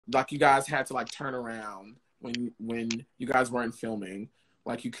like you guys had to like turn around when you guys weren't filming.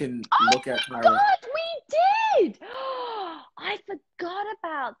 Like you can look at Tyra. God, we did! I forgot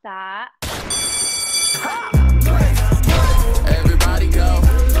about that. Everybody go.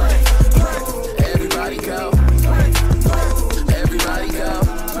 Everybody go. Everybody go.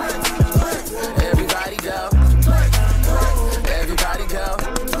 Everybody go. Everybody go.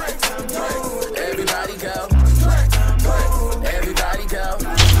 Everybody go. Everybody go.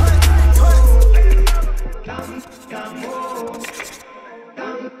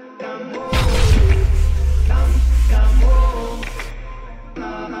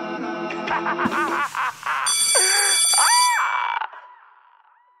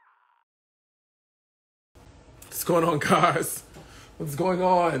 What's going on, guys? What's going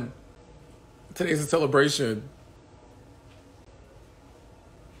on? Today's a celebration.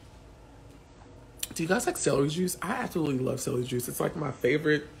 Do you guys like celery juice? I absolutely love celery juice. It's like my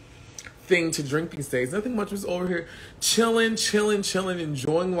favorite thing to drink these days. Nothing much was over here chilling,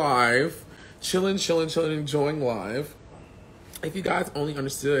 enjoying life. Chilling, enjoying life. If you guys only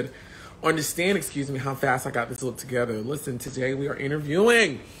understand, excuse me, how fast I got this look together. Listen, today we are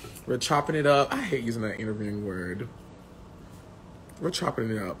interviewing. We're chopping it up. I hate using that interviewing word. We're chopping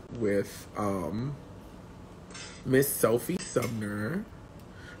it up with Miss Sophie Sumner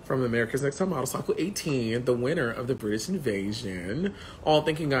from America's Next Top Model Cycle 18, the winner of the British Invasion. Oh,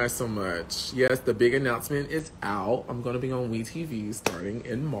 thank you guys so much. Yes, the big announcement is out. I'm going to be on WeTV starting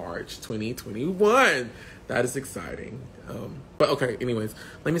in March 2021. That is exciting. But okay, anyways,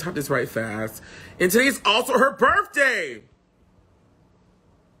 let me type this right fast. And today is also her birthday.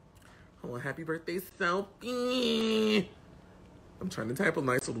 Oh, happy birthday, Sophie. I'm trying to type a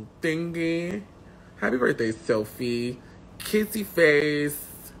nice little thingy. Happy birthday, Sophie. Kissy face.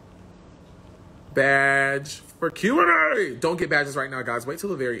 Badge for Q&A. Don't get badges right now, guys. Wait till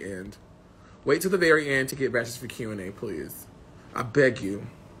the very end. Wait till the very end to get badges for Q&A, please. I beg you.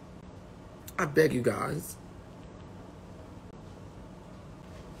 I beg you, guys.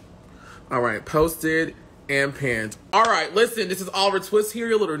 All right, posted and pinned. All right, listen, this is Oliver Twixt here,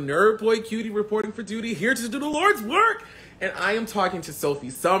 your little nerd boy cutie reporting for duty, here to do the Lord's work. And I am talking to Sophie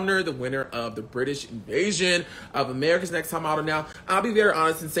Sumner, the winner of the British Invasion of America's Next Top Model. Now, I'll be very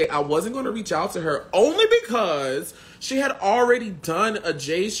honest and say I wasn't going to reach out to her only because she had already done a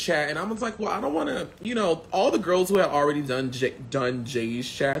Jay's chat. And I was like, well, I don't want to, you know, all the girls who had already done Jay's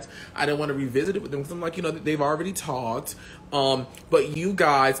chats, I didn't want to revisit it with them because I'm like, you know, they've already talked. But you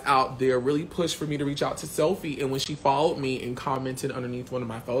guys out there really pushed for me to reach out to Sophie. And when she followed me and commented underneath one of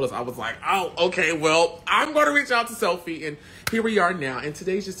my photos, I was like, oh, okay, well, I'm going to reach out to Sophie. And here we are now. And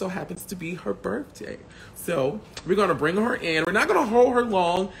today just so happens to be her birthday. So we're going to bring her in. We're not going to hold her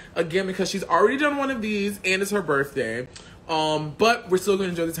long, again, because she's already done one of these and it's her birthday. But we're still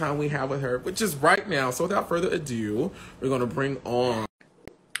going to enjoy the time we have with her, which is right now. So without further ado, we're going to bring on.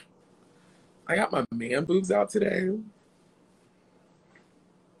 I got my man boobs out today.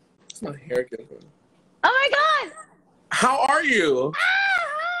 My hair getting. Oh my God! How are you?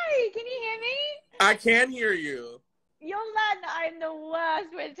 Hi! Can you hear me? I can hear you. You'll learn that I'm the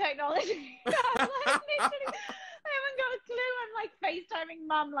worst with technology. I'm like, literally, I haven't got a clue. I'm like FaceTiming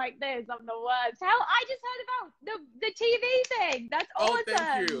mum like this. I'm the worst. I just heard about the TV thing. That's awesome. Oh,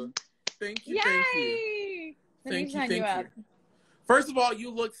 thank you. Thank you. Yay! Thank you. Thank you. First of all,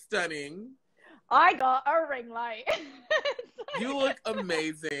 you look stunning. I got a ring light. You look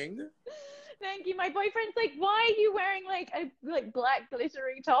amazing. Thank you. My boyfriend's like, why are you wearing like a black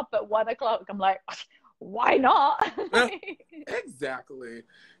glittery top at 1 o'clock? I'm like, why not? Exactly.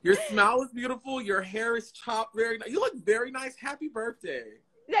 Your smile is beautiful. Your hair is chopped very nice. You look very nice. Happy birthday.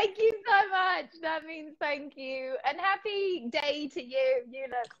 Thank you so much. That means thank you. And happy day to you. You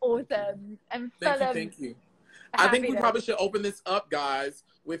look awesome. And Thank you. I think we probably should open this up, guys,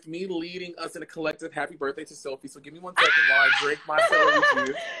 with me leading us in a collective happy birthday to Sophie. So give me 1 second while I drink my celery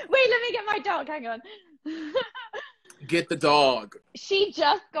juice. Wait, let me get my dog. Hang on. Get the dog. She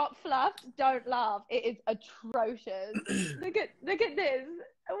just got fluffed. Don't laugh. It is atrocious. Look at this.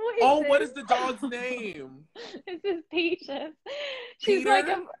 What is the dog's name? This is Peaches. She's Peter? like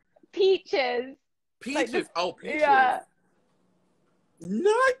a Peaches. Peaches. Like Oh, Peaches. Yeah.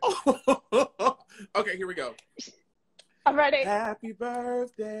 No. Okay, here we go. I'm ready. Happy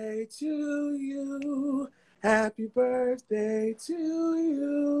birthday to you. Happy birthday to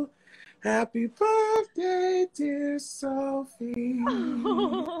you. Happy birthday, dear Sophie.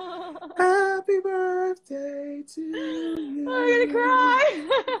 Happy birthday to you. I'm gonna cry.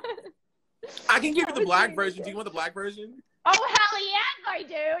 I can give you the black version. Do you want the black version? Oh, hell yes, I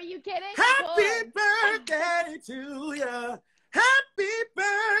do. Are you kidding? Happy birthday to you. Happy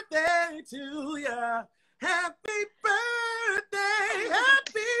to ya. Happy birthday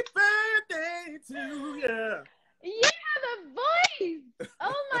to ya. You have a voice.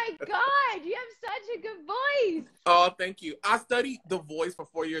 Oh my God, you have such a good voice. Oh, thank you. I studied The Voice for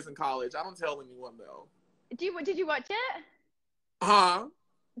 4 years in college. I don't tell anyone though. Did you watch it? Huh?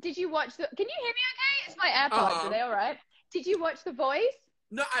 Did you watch the? Can you hear me okay? It's my AirPods. Are they all right? Did you watch The Voice?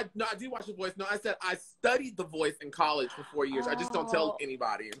 No, I did watch The Voice. No, I said I studied The Voice in college for 4 years. I just don't tell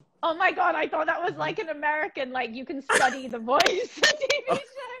anybody. Oh my God, I thought that was like an American, like you can study The Voice TV show.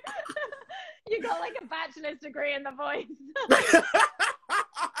 You got like a bachelor's degree in The Voice.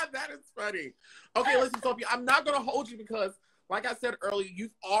 That is funny. Okay, listen, Sophie, I'm not gonna hold you because, like I said earlier,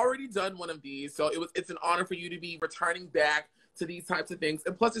 you've already done one of these, so it's an honor for you to be returning back to these types of things.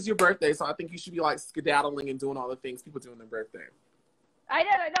 And plus, it's your birthday, so I think you should be like skedaddling and doing all the things people do on their birthday. I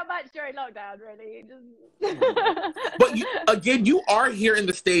know, not much during lockdown, really. But you are here in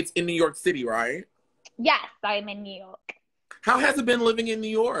the States, in New York City, right? Yes, I'm in New York. How has it been living in New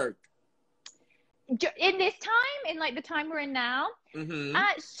York? In this time, in like the time we're in now, Mm-hmm.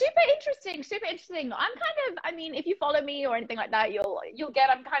 super interesting. I'm kind of, I mean, if you follow me or anything like that, you'll get,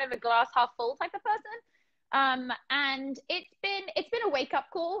 I'm kind of a glass half full type of person. And it's been a wake up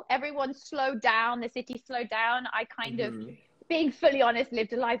call. Everyone slowed down. The city slowed down. I kind of, being fully honest,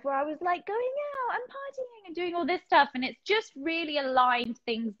 lived a life where I was like going out and partying and doing all this stuff. And it's just really aligned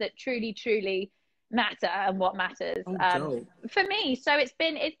things that truly, truly matter and what matters for me. So it's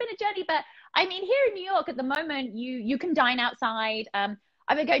been a journey, but I mean, here in New York at the moment, you can dine outside. I've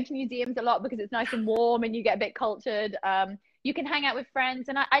been going to museums a lot because it's nice and warm and you get a bit cultured. You can hang out with friends.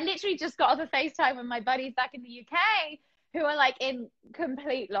 And I literally just got off a FaceTime with my buddies back in the UK who are like in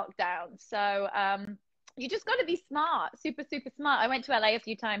complete lockdown. So you just got to be smart, super, super smart. I went to LA a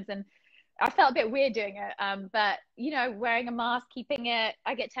few times and I felt a bit weird doing it. But, you know, wearing a mask, keeping it,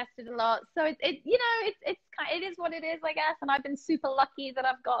 I get tested a lot. So it is what it is, I guess. And I've been super lucky that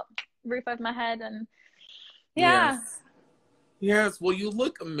I've got roof over my head and Yes. Well, you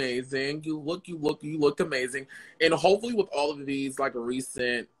look amazing. You look amazing. And hopefully with all of these like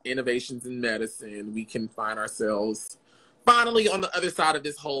recent innovations in medicine, we can find ourselves finally on the other side of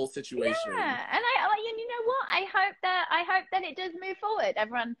this whole situation. Yeah. And you know what? I hope that it does move forward.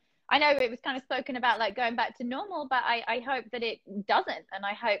 Everyone, I know it was kind of spoken about like going back to normal, but I hope that it doesn't. And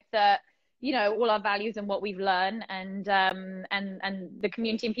I hope that, you know, all our values and what we've learned and the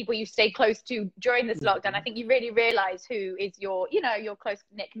community and people you stay close to during this lockdown, I think you really realize who is your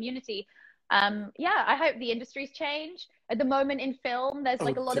close-knit community. I hope the industry's changed. At the moment in film, there's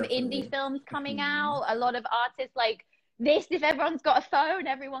like a lot of indie films coming out, a lot of artists like this. If everyone's got a phone,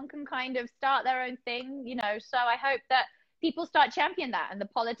 everyone can kind of start their own thing, you know. So I hope that people start championing that and the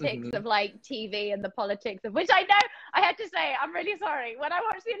politics of like TV and the politics of which I know I had to say, I'm really sorry. When I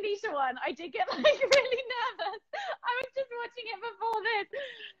watched the Alisha one, I did get like really nervous. I was just watching it before this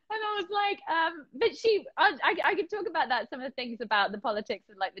and I was like, but I could talk about that, some of the things about the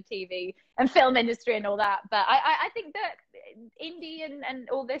politics of like the TV and film industry and all that. But I think that indie and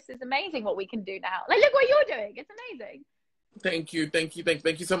all this is amazing what we can do now. Like, look what you're doing. It's amazing. Thank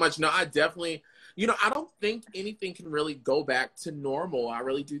you so much. No, I definitely, you know, I don't think anything can really go back to normal. I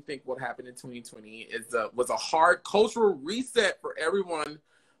really do think what happened in 2020 was a hard cultural reset for everyone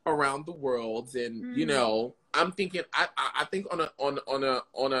around the world. And you know, I'm thinking, I think on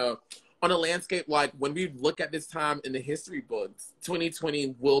a landscape, like when we look at this time in the history books,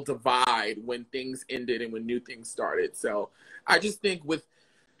 2020 will divide when things ended and when new things started. So I just think with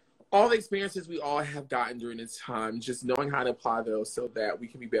all the experiences we all have gotten during this time, just knowing how to apply those so that we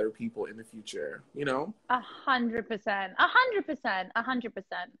can be better people in the future, you know? 100%. 100%.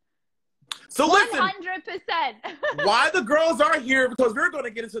 So listen, 100%. why the girls are here, because we're going to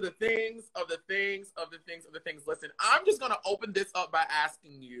get into the things. Listen, I'm just going to open this up by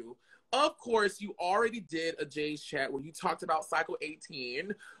asking you, of course, you already did a Jay's chat where you talked about Cycle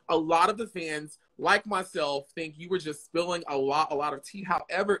 18. A lot of the fans, like myself, think you were just spilling a lot of tea.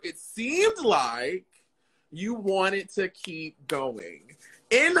 However, it seemed like you wanted to keep going.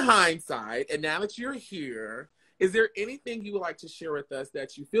 In hindsight, and now that you're here, is there anything you would like to share with us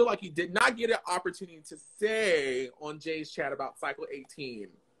that you feel like you did not get an opportunity to say on Jay's chat about Cycle 18?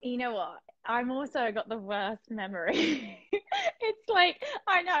 You know what? I'm also got the worst memory. It's like,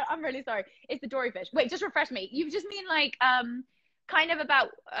 I know, I'm really sorry. It's the dory fish. Wait, just refresh me. You just mean like, kind of about,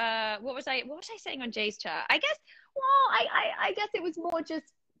 what was I saying on Jay's chat? I guess, well, I guess it was more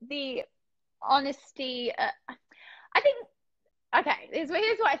just the honesty. I think, okay, here's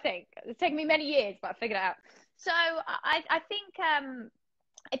what I think. It's taken me many years, but I figured it out. So I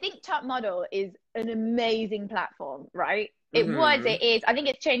think Top Model is an amazing platform, right? It was, it is. I think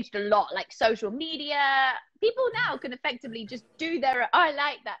it's changed a lot. Like social media, people now can effectively just do their. Oh, I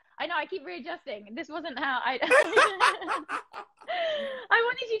like that. I know. I keep readjusting. This wasn't how I. I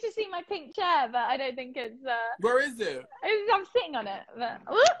wanted you to see my pink chair, but I don't think it's. Where is it? I'm sitting on it. But,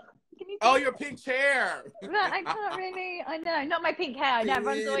 can you see oh, your pink chair. But I can't really. I know, not my pink hair. I know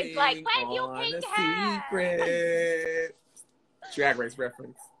everyone's always like, "Where's your pink hair?" Secret. Drag Race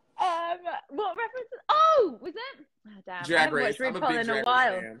reference. What references? Oh, was it? Oh, damn. Drag Race. I haven't I'm a watched RuPaul big in Drag a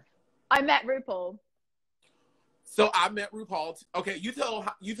while. Race fan. I met RuPaul. So I met RuPaul. Okay, you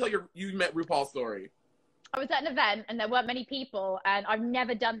met RuPaul's story. I was at an event and there weren't many people, and I've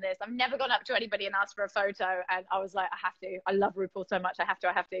never done this. I've never gone up to anybody and asked for a photo, and I was like, I have to. I love RuPaul so much. I have to.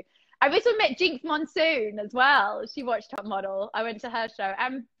 I also met Jinkx Monsoon as well. She watched Top Model. I went to her show,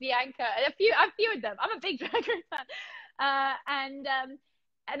 and Bianca, and a few of them. I'm a big Drag Race fan.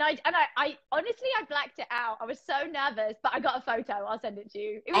 And I honestly, I blacked it out. I was so nervous, but I got a photo. I'll send it to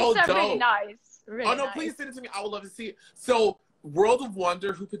you. It was really nice. Really oh no, nice. Please send it to me. I would love to see it. So World of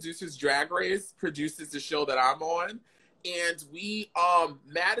Wonder, who produces Drag Race, produces the show that I'm on, and we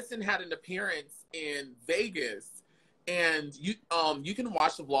Madison had an appearance in Vegas, and you can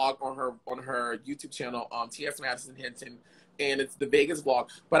watch the vlog on her YouTube channel, TS Madison Hinton, and it's the Vegas vlog.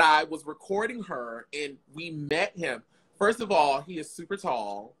 But I was recording her, and we met him. First of all, he is super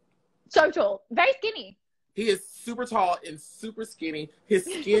tall. So tall. Very skinny. He is super tall and super skinny. His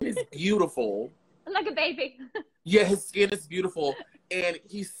skin is beautiful. Like a baby. Yeah, his skin is beautiful. And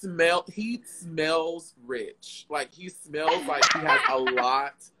he smells rich. Like, he smells like he has a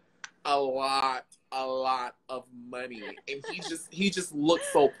lot of money. And he just looks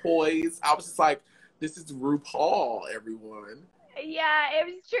so poised. I was just like, this is RuPaul, everyone. Yeah, it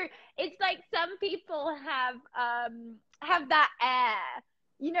was true. It's like some people have that air,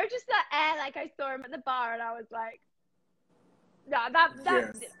 you know, just that air. Like I saw him at the bar, and I was like, "No, that."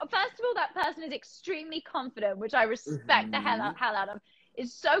 Yes. First of all, that person is extremely confident, which I respect the hell out of.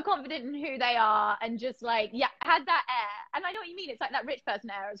 Is so confident in who they are, and just like had that air. And I know what you mean. It's like that rich person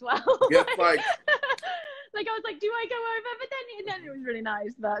air as well. Yeah, like like I was like, do I go over? But then it was really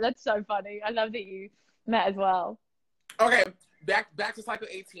nice. But that's so funny. I love that you met as well. Okay. Back to cycle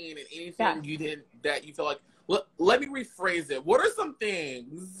 18 and anything you did that you feel like. Let me rephrase it. What are some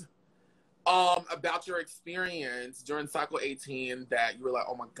things about your experience during cycle 18 that you were like,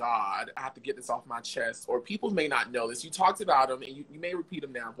 oh my God, I have to get this off my chest, or people may not know this? You talked about them and you may repeat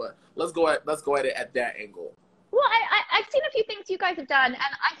them now, but let's go at it at that angle. Well, I've seen a few things you guys have done, and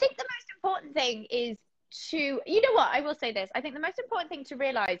I think the most important thing is to, you know what, I will say this. I think the most important thing to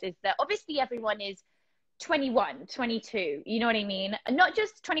realize is that obviously everyone is 21, 22, you know what I mean? And not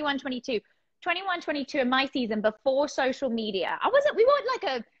just 21, 22 in my season before social media. We weren't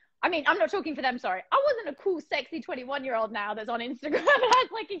like I'm not talking for them, sorry. I wasn't a cool, sexy 21-year-old now that's on Instagram and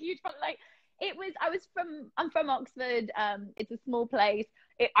has like a huge, like, I'm from Oxford. It's a small place.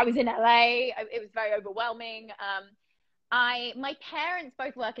 I was in LA. It was very overwhelming. My parents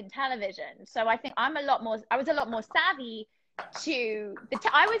both work in television. So I think I was a lot more savvy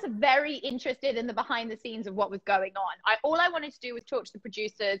I was very interested in the behind the scenes of what was going on. All I wanted to do was talk to the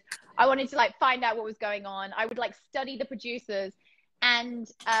producers. I wanted to like find out what was going on. I would like study the producers, and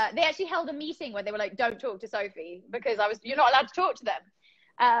they actually held a meeting where they were like, don't talk to Sophie because you're not allowed to talk to them.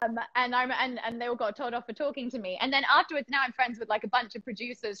 And they all got told off for talking to me. And then afterwards, now I'm friends with like a bunch of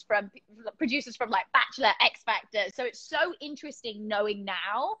producers from like Bachelor, X Factor. So it's so interesting knowing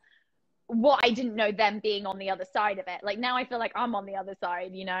now what I didn't know, them being on the other side of it. Like now I feel like I'm on the other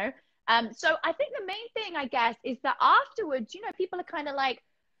side, you know? So I think the main thing, I guess, is that afterwards, you know, people are kind of like,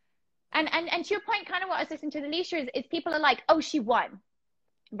 and to your point, kind of what I was listening to Alisha is people are like, oh, she won,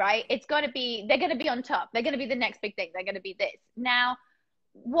 right? They're going to be on top. They're going to be the next big thing. They're going to be this. Now,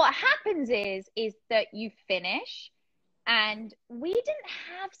 what happens is that you finish, and we didn't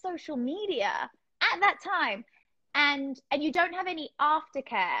have social media at that time. And you don't have any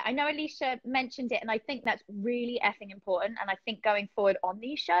aftercare. I know Alisha mentioned it, and I think that's really effing important. And I think going forward on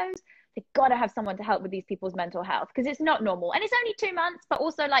these shows, they've got to have someone to help with these people's mental health, because it's not normal. And it's only 2 months, but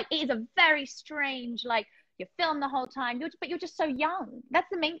also like it is a very strange, like you're filmed the whole time, but you're just so young. That's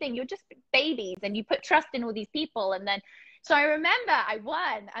the main thing. You're just babies, and you put trust in all these people. And then, so I remember I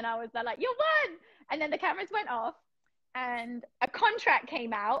won, and I was like, you won. And then the cameras went off, and a contract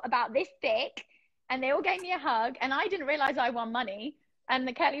came out about this thick. And they all gave me a hug, and I didn't realize I won money. And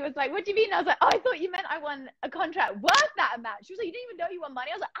the Kelly was like, what do you mean? I was like, oh, I thought you meant I won a contract worth that amount. She was like, you didn't even know you won money.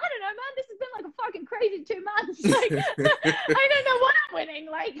 I was like, I don't know, man. This has been like a fucking crazy 2 months. Like, I don't know what I'm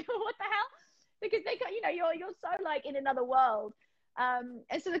winning. Like, what the hell? Because they, you know, you're so like in another world.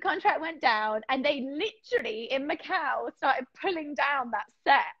 And so the contract went down, and they literally in Macau started pulling down that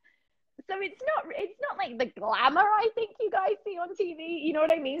set. So it's not like the glamour I think you guys see on TV. You know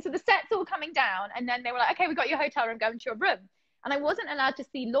what I mean? So the set's all coming down, and then they were like, okay, we got your hotel room, go into your room. And I wasn't allowed to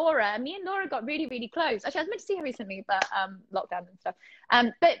see Laura. And me and Laura got really, really close. Actually, I was meant to see her recently, but lockdown and stuff.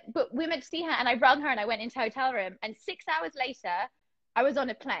 But we were meant to see her, and I rang her, and I went into her hotel room. And 6 hours later, I was on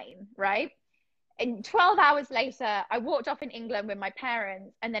a plane, right? And 12 hours later, I walked off in England with my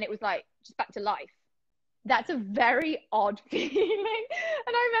parents, and then it was like just back to life. That's a very odd feeling.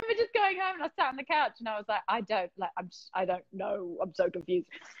 And I remember just going home, and I sat on the couch, and I was like, I don't know. I'm so confused.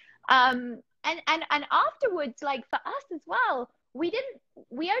 And afterwards, like for us as well, we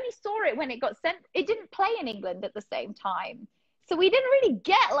only saw it when it got sent. It didn't play in England at the same time. So we didn't really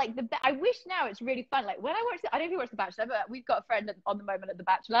get like I wish now it's really fun. Like when I watch I don't know if you watch The Bachelor, but we've got a friend on the moment at The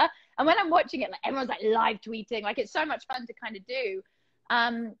Bachelor. And when I'm watching it, like everyone's like live tweeting, like it's so much fun to kind of do.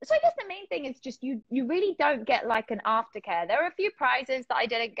 So I guess the main thing is just you really don't get like an aftercare. There are a few prizes that I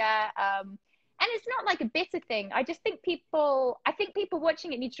didn't get. And it's not like a bitter thing. I just think people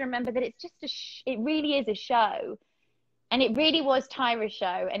watching it need to remember that it's just it really is a show. And it really was Tyra's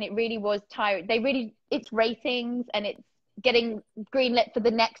show. And it really was Tyra. It's ratings, and it's getting greenlit for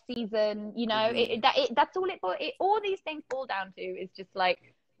the next season. You know, that's all all these things fall down to is just like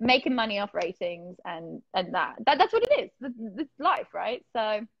making money off ratings and that's what it is. This life, right?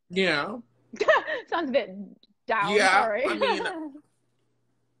 So yeah. Sounds a bit down. Yeah, Sorry. I mean,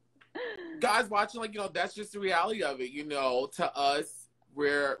 guys watching, like, you know, that's just the reality of it. You know, to us,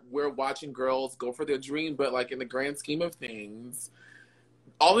 we're watching girls go for their dream, but like in the grand scheme of things,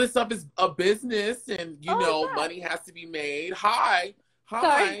 all this stuff is a business, and you know, yeah. money has to be made. Hi,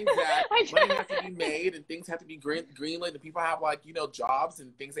 Sorry. Zach. Money has to be made, and things have to be greenlit, and people have, like, you know, jobs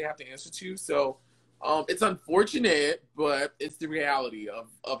and things they have to answer to. So, it's unfortunate, but it's the reality of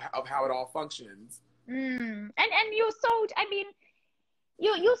how it all functions. And you're sold. I mean,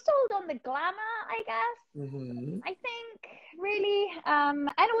 you're sold on the glamour, I guess. Mm-hmm. I think really. And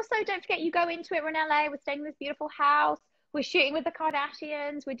also, don't forget, you go into it. We're in LA. We're staying in this beautiful house. We're shooting with the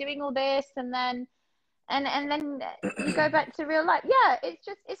Kardashians. We're doing all this, and then you go back to real life. Yeah,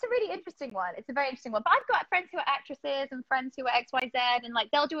 it's a really interesting one. It's a very interesting one. But I've got friends who are actresses and friends who are XYZ, and like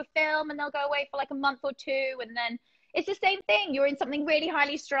they'll do a film and they'll go away for like a month or two, and then it's the same thing. You're in something really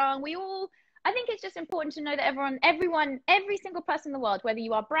highly strung. I think it's just important to know that everyone, every single person in the world, whether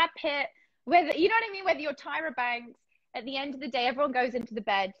you are Brad Pitt, whether, you know what I mean, whether you're Tyra Banks, at the end of the day, everyone goes into the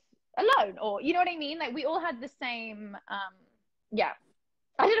bed alone, or you know what I mean? Like we all had the same, yeah.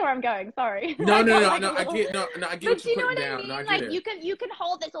 I don't know where I'm going. Sorry. No. I get But what you're putting down. I mean? No, I like get it. you can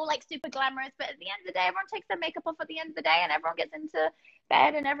hold this all like super glamorous, but at the end of the day, everyone takes their makeup off at the end of the day, and everyone gets into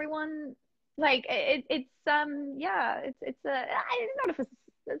bed, and everyone like it's a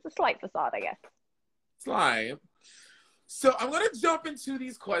slight facade, I guess. Slide. So I'm gonna jump into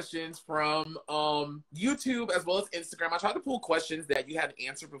these questions from YouTube as well as Instagram. I tried to pull questions that you hadn't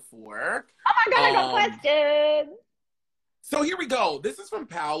answered before. Oh my god, I got questions. So here we go. This is from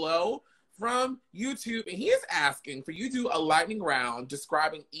Paolo from YouTube, and he is asking for you to do a lightning round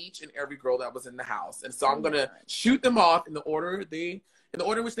describing each and every girl that was in the house. And so I'm gonna shoot them off in the order in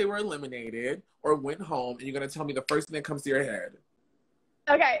which they were eliminated or went home, and you're gonna tell me the first thing that comes to your head.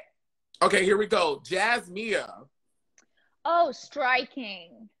 Okay. Okay, here we go. Jasmia. Oh,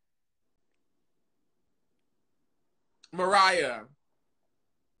 striking. Mariah.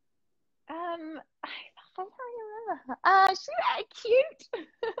 I don't remember her. She was cute.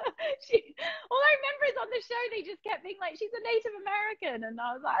 All I remember is on the show they just kept being like, she's a Native American, and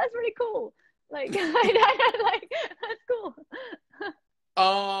I was like, that's really cool. Like, like that's cool.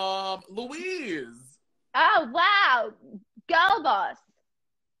 Louise. Oh wow, girl boss.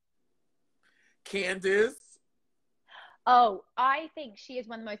 Candace. Oh, I think she is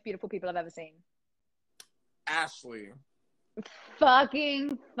one of the most beautiful people I've ever seen. Ashley.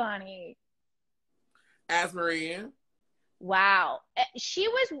 Fucking funny. Azmarie. Wow. She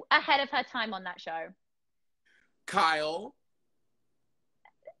was ahead of her time on that show. Kyle.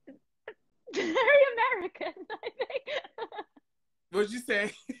 Very American, I think. What'd you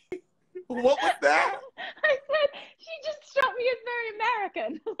say? What was that? I said she just struck me as very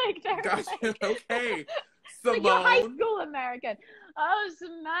American. Like, very Gotcha. American. Okay. Simone. Like you're high school American. Oh,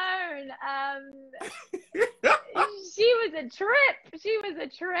 Simone. She was a trip. She was a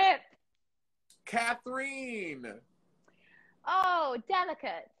trip. Catherine. Oh,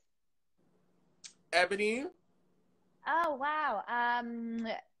 delicate. Ebony. Oh, wow.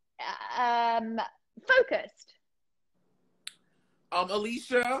 Focused.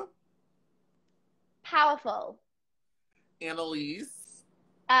 Alisha. Powerful. Annaliese.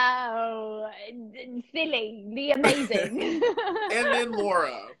 Oh, silly, the amazing. And then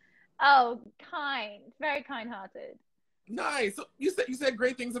Laura. Oh, kind, very kind-hearted. Nice. So you said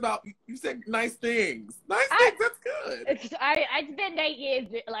great things about, you said nice things. Nice things, that's good. It's been 8 years,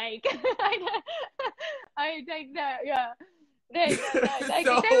 like, I think that, yeah. They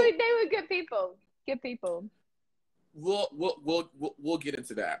were good people. Good people. We'll get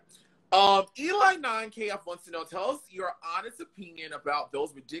into that. Eli 9KF wants to know, tell us your honest opinion about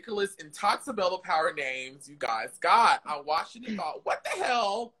those ridiculous Intoxabella power names you guys got. I watched it and thought, what the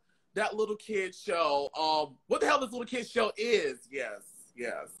hell that little kid show? What the hell this little kid show is? Yes.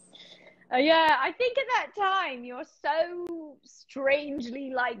 Yeah, I think at that time you're so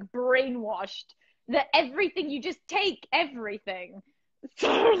strangely like brainwashed that everything, you just take everything. So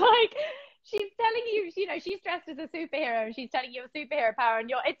like, she's telling you, you know, she's dressed as a superhero and she's telling you a superhero power, and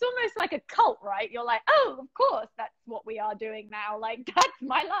it's almost like a cult, right? You're like, oh, of course, that's what we are doing now. Like, that's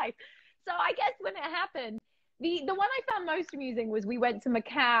my life. So I guess when it happened, the one I found most amusing was we went to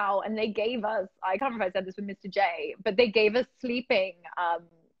Macau and they gave us, I can't remember if I said this with Mr. J, but they gave us sleeping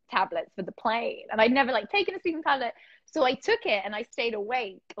tablets for the plane. And I'd never like taken a sleeping tablet. So I took it and I stayed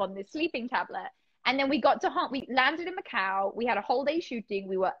awake on this sleeping tablet. And then we got to we landed in Macau. We had a whole day shooting.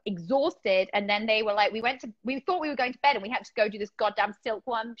 We were exhausted. And then they were like, we thought we were going to bed and we had to go do this goddamn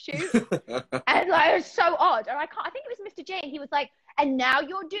silkworm shoot. And like, it was so odd. And I think it was Mr. J. And he was like, and now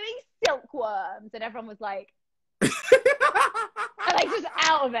you're doing silkworms. And everyone was like, and like just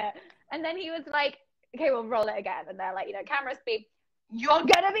out of it. And then he was like, okay, we'll roll it again. And they're like, you know, camera speed, you're going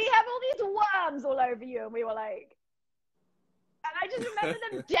to have all these worms all over you. And we were like, and I just remember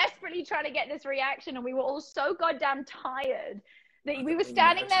them desperately trying to get this reaction, and we were all so goddamn tired that we were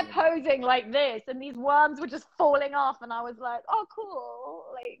standing there posing like this, and these worms were just falling off, and I was like, "Oh, cool!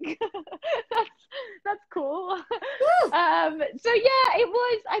 Like that's cool." So yeah, it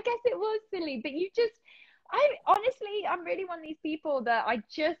was. I guess it was silly, but I'm really one of these people that I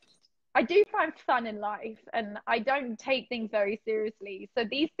do find fun in life, and I don't take things very seriously. So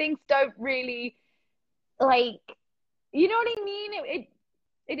these things don't really like. You know what I mean?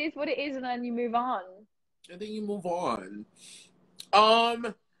 It is what it is, and then you move on. And then you move on. Zion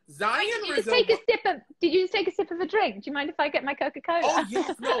Rizzo. Did you just take a sip of a drink? Do you mind if I get my Coca-Cola? Oh,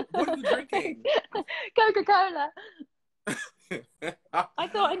 yes, no. What are you drinking? Coca-Cola. I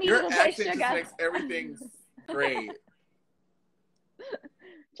thought I needed a bit of sugar. Your accent just makes everything great.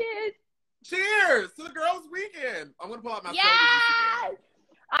 Cheers. Cheers to the girls' weekend. I'm going to pull out my Yes!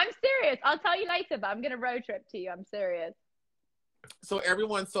 I'm serious. I'll tell you later, but I'm going to road trip to you. I'm serious. So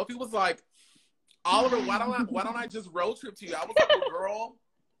everyone, Sophie was like, Oliver, why don't I just road trip to you? I was like, well, girl,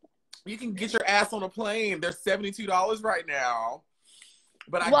 you can get your ass on a plane. They're $72 right now.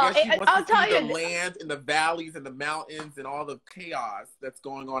 But I guess she wants to see the land and the valleys and the mountains and all the chaos that's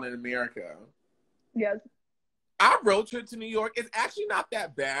going on in America. Yes. Our road trip to New York is actually not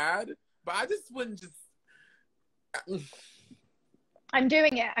that bad, but I just wouldn't just... I'm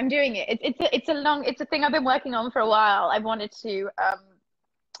doing it. It's a thing I've been working on for a while. I wanted to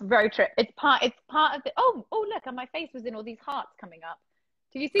road trip. It's part of the. Oh look! And my face was in all these hearts coming up.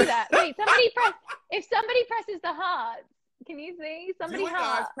 Did you see that? Wait, if somebody presses the heart, can you see? Somebody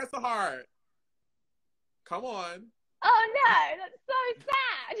heart. Guys, press the heart. Come on. Oh no, that's so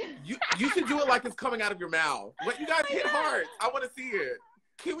sad. You should do it like it's coming out of your mouth. What you guys hit hearts? I want to see it.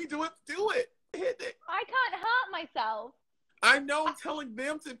 Can we do it? Do it. Hit it. I can't hurt myself. I know, I'm telling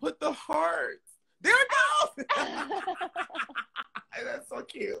them to put the hearts. There it goes! That's so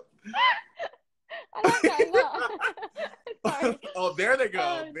cute. I like that a lot. Sorry. Oh, there they go.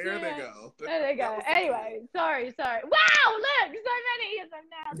 Oh, there they go. There they go. Anyway, sorry. Wow, look, so many of them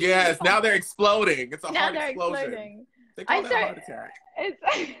now. Yes, now they're exploding. It's a heart explosion. Exploding. They call that a heart attack.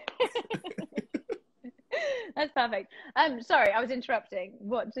 That's perfect. Sorry, I was interrupting.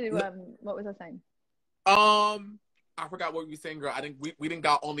 What was I saying? I forgot what you were saying, girl. We didn't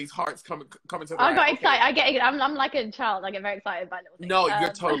got on these hearts coming to the I got excited. I'm like a child. I get very excited by little things. No,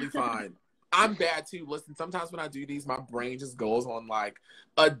 you're totally fine. I'm bad too. Listen, sometimes when I do these, my brain just goes on like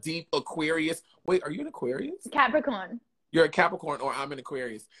a deep Aquarius. Wait, are you an Aquarius? Capricorn. You're a Capricorn, or I'm an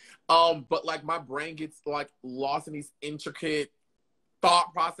Aquarius. But like my brain gets like lost in these intricate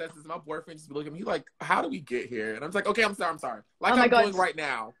thought processes. My boyfriend just be looking at me, he's like, how do we get here? And I'm just like, okay, I'm sorry. Like I'm doing right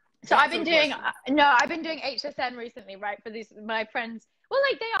now. So I've been doing HSN recently, right? For my friends. Well,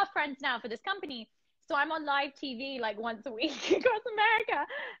 like they are friends now for this company. So I'm on live TV like once a week across America.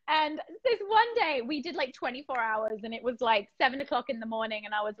 And this one day we did like 24 hours and it was like 7 o'clock in the morning.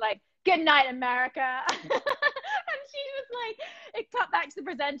 And I was like, good night, America. And she was like, it cut back to the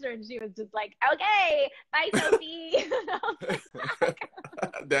presenter and she was just like, okay, bye, Sophie. And I was like,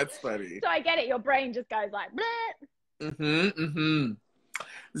 That's funny. so I get it. Your brain just goes like, bleh.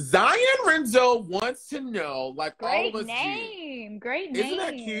 Zion Renzo wants to know, like all of us Name. do. Great name. Isn't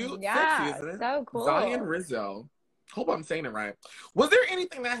that cute? Yeah, Sexy, isn't it? so cool. Zion Renzo. Hope I'm saying it right. Was there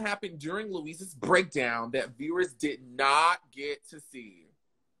anything that happened during Louise's breakdown that viewers did not get to see?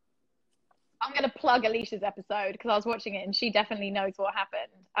 I'm going to plug Alisha's episode because I was watching it and she definitely knows what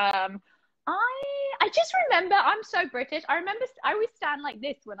happened. I just remember, I'm so British. I always stand like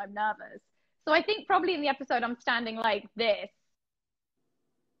this when I'm nervous. So I think probably in the episode I'm standing like this.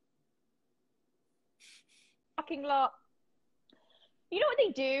 Fucking lot. You know what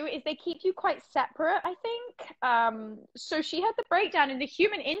they do is they keep you quite separate, I think. So she had the breakdown and the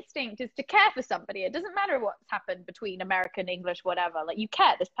human instinct is to care for somebody. It doesn't matter what's happened between American, English, whatever. Like, you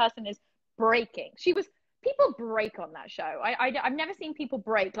care. This person is breaking. People break on that show. I've never seen people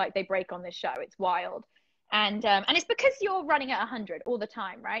break like they break on this show. It's wild. And it's because you're running at 100 all the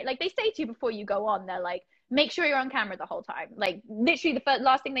time, right? Like, they say to you before you go on, they're like, make sure you're on camera the whole time. Like, literally the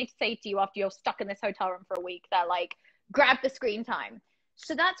last thing they say to you after you're stuck in this hotel room for a week, they're like, grab the screen time.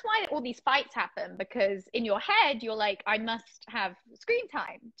 So that's why all these fights happen, because in your head, you're like, I must have screen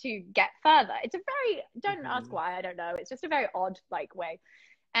time to get further. It's a very, don't ask why, I don't know. It's just a very odd, like, way.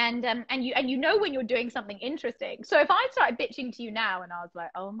 And you know when you're doing something interesting. So if I started bitching to you now and I was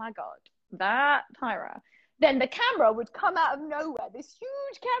like, oh my God, that Tyra, then the camera would come out of nowhere, this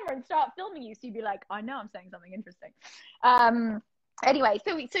huge camera, and start filming you. So you'd be like, I know I'm saying something interesting. Anyway,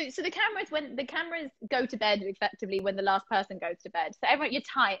 so the cameras go to bed effectively when the last person goes to bed. So everyone, you're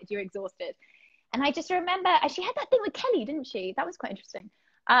tired, you're exhausted. And I just remember, she had that thing with Kelly, didn't she? That was quite interesting.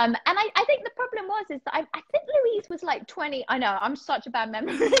 And I think the problem is that I think Louise was like 20. I know, I'm such a bad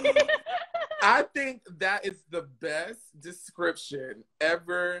memory. I think that is the best description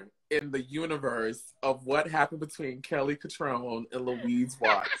ever in the universe of what happened between Kelly Catrone and Louise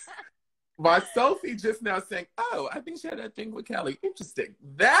Watts. By Sophie just now saying, oh, I think she had that thing with Kelly. Interesting.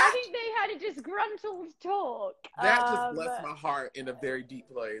 I think they had a disgruntled talk. That just blessed my heart in a very deep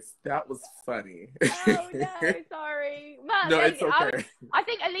place. That was funny. Oh, no, sorry. But no, it's okay. I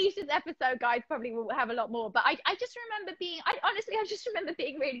think Alicia's episode, guys, probably will have a lot more. But I just remember I just remember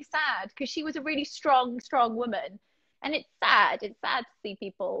being really sad because she was a really strong woman. And it's sad. It's sad to see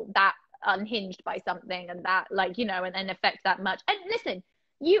people that unhinged by something and that, like, you know, and then affect that much. And listen,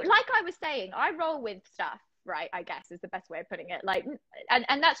 like I was saying, I roll with stuff, right? I guess is the best way of putting it. Like,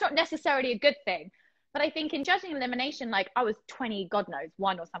 and that's not necessarily a good thing. But I think in judging elimination, like, I was 20, God knows,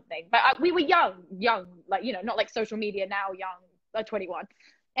 1 or something. But we were young, like, you know, not like social media now, young, 21.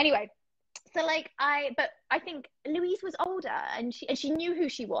 Anyway, so like, but I think Louise was older and she knew who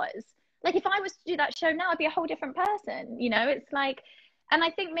she was. Like, if I was to do that show now, I'd be a whole different person, you know? It's like, and I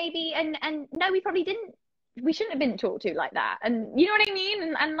think maybe, and no, we shouldn't have been talked to like that. And you know what I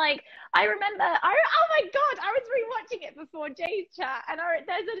mean? And like, I remember, oh my God, I was rewatching it before Jay's chat. And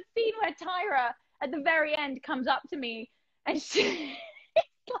there's a scene where Tyra at the very end comes up to me and she's like,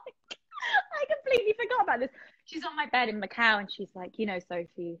 I completely forgot about this. She's on my bed in Macau and she's like, you know,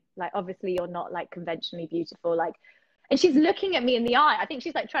 Sophie, like, obviously you're not like conventionally beautiful. Like, and she's looking at me in the eye. I think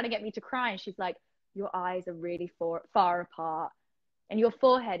she's like trying to get me to cry. And she's like, your eyes are really far apart. And your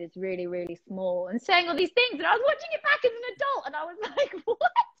forehead is really, really small, and saying all these things. And I was watching it back as an adult, and I was like, what?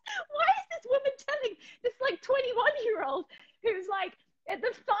 Why is this woman telling this, like, 21-year-old who's, like, at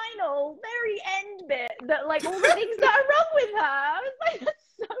the final, very end bit, that, like, all the things that are wrong with her? I was like, that's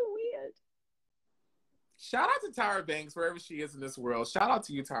so weird. Shout out to Tyra Banks, wherever she is in this world. Shout out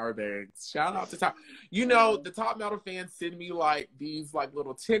to you, Tyra Banks. Shout out to Tyra. You know, the Top Model fans send me, like, these, like,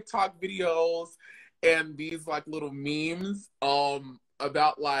 little TikTok videos and these, like, little memes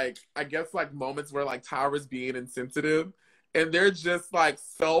about, like, I guess, like, moments where, like, Tyra's being insensitive. And they're just, like,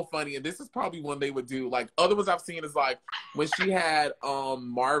 so funny. And this is probably one they would do. Like, other ones I've seen is, like, when she had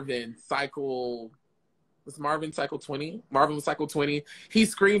Marvin cycle... Was Marvin cycle 20? Marvin was cycle 20. He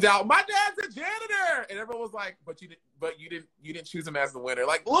screamed out, "My dad's a janitor!" And everyone was like, "But you didn't choose him as the winner."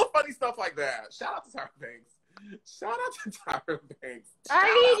 Like, little funny stuff like that. Shout out to Tyra Banks. Shout out to Tyra Banks.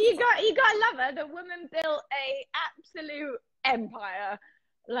 I mean, you got to love her. The woman built a absolute empire.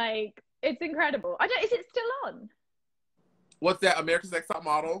 Like, it's incredible. Is it still on? What's that? America's Next Top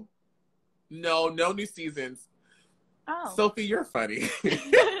Model? No new seasons. Oh. Sophie, you're funny. You're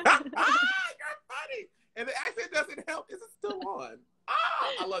funny. And the accent doesn't help. Is it still on?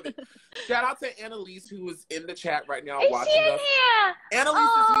 I love it. Shout out to Annaliese, who is in the chat right now watching us. Is she in here?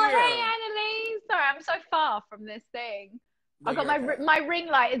 Annaliese is here. Hey, Annaliese. Sorry, I'm so far from this thing. I got my ring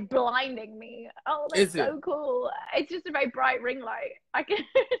light is blinding me. Oh, that's so cool. It's just a very bright ring light. I can.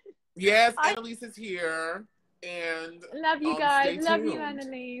 Yes, Annaliese is here, and love you guys. Love you,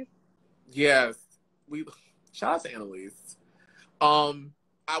 Annaliese. Yes, shout out to Annaliese.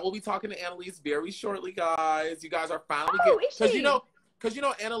 I will be talking to Annaliese very shortly, guys. You guys are finally because you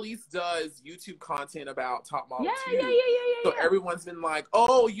know Annaliese does YouTube content about top model too. Yeah. So everyone's been like,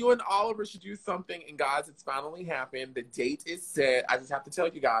 "Oh, you and Oliver should do something." And guys, it's finally happened. The date is set. I just have to tell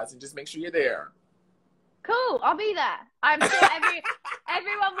you guys, and just make sure you're there. Cool, I'll be there. I'm sure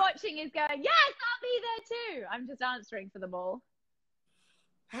everyone watching is going, yes, I'll be there too. I'm just answering for them all.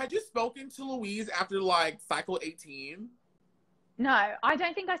 Had you spoken to Louise after like cycle 18? No, I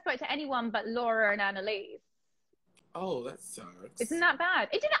don't think I spoke to anyone but Laura and Annaliese. Oh, that sucks. Isn't that bad?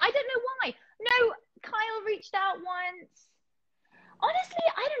 I don't know why. No, Kyle reached out once. Honestly,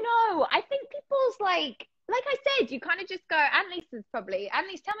 I don't know. I think people's like I said, you kind of just go, Annaliese,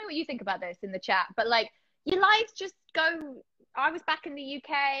 tell me what you think about this in the chat. But like, your lives just go, I was back in the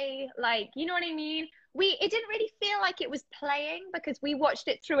UK, like, you know what I mean? It didn't really feel like it was playing because we watched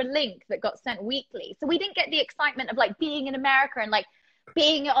it through a link that got sent weekly. So we didn't get the excitement of like being in America and like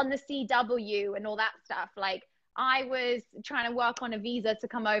being on the CW and all that stuff. Like I was trying to work on a visa to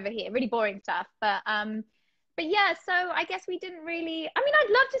come over here, really boring stuff. But yeah, so I guess we didn't really, I mean,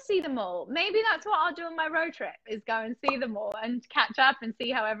 I'd love to see them all. Maybe that's what I'll do on my road trip is go and see them all and catch up and see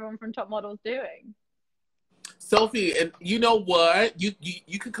how everyone from Top Model's doing. Sophie, and you know what? You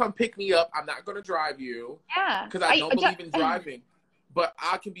can come pick me up. I'm not going to drive you. Yeah. Because I don't believe in driving. But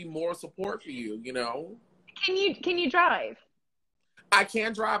I can be more support for you, you know? Can you drive? I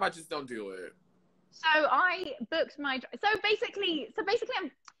can drive, I just don't do it. So I booked so basically I've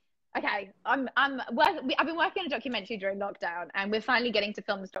been working on a documentary during lockdown and we're finally getting to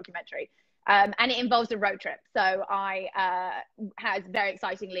film this documentary. And it involves a road trip. So I, very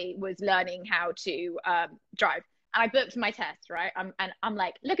excitingly, was learning how to drive. And I booked my test, right? I'm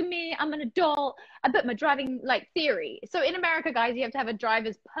like, look at me, I'm an adult. I booked my driving, like, theory. So in America, guys, you have to have a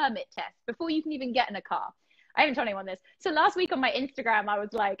driver's permit test before you can even get in a car. I haven't told anyone this. So last week on my Instagram, I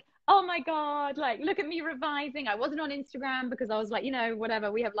was like, oh my God, like, look at me revising. I wasn't on Instagram because I was like, you know,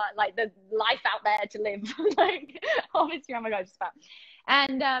 whatever. We have like the life out there to live. Like, on Instagram, I got just about.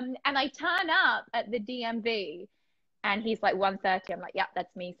 And I turn up at the DMV and he's like 1:30. I'm like, yep,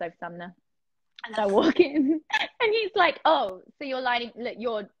 that's me, Sophie Sumner. And I walk in and he's like, oh, so you're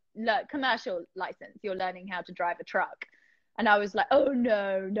your commercial license. You're learning how to drive a truck. And I was like, oh,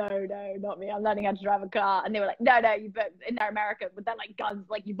 no, not me. I'm learning how to drive a car. And they were like, no, you booked in America, but they're like guns.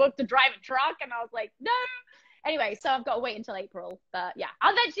 Like, you booked to drive a truck? And I was like, no. Anyway, so I've got to wait until April. But yeah,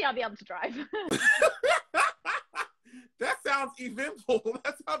 eventually I'll be able to drive. That sounds eventful.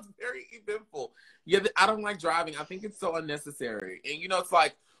 That sounds very eventful. Yeah, I don't like driving. I think it's so unnecessary. And, you know, it's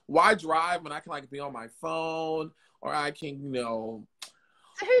like, why drive when I can, like, be on my phone or I can, you know,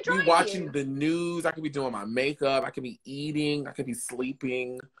 be watching the news. I could be doing my makeup. I could be eating. I could be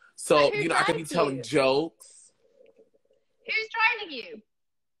sleeping. So, you know, I could be telling jokes. Who's driving you?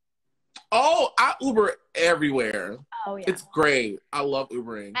 Oh, I Uber everywhere. Oh, yeah. It's great. I love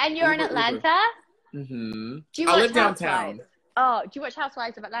Ubering. And you're in Atlanta? Mm-hmm. I live downtown. Oh, do you watch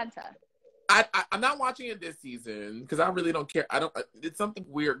Housewives of Atlanta? I'm not watching it this season because I really don't care. It's something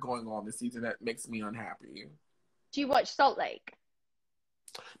weird going on this season that makes me unhappy. Do you watch Salt Lake?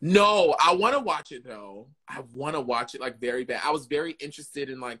 No, I want to watch it though. I want to watch it like very bad. I was very interested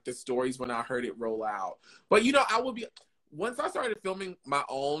in like the stories when I heard it roll out. But you know, once I started filming my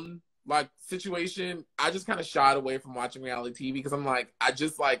own like situation, I just kind of shied away from watching reality TV because I'm like, I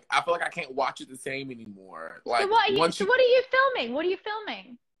feel like I can't watch it the same anymore. Like, so what are you filming? What are you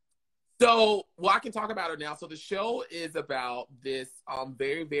filming? So, well, I can talk about it now. So the show is about this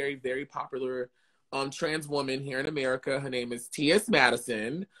very, very, very popular trans woman here in America. Her name is TS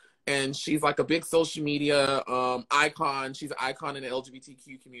Madison, and she's like a big social media icon. She's an icon in the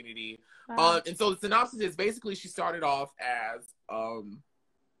LGBTQ community. Wow. And so the synopsis is basically she started off as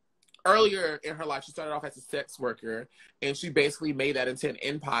earlier in her life, she started off as a sex worker, and she basically made that into an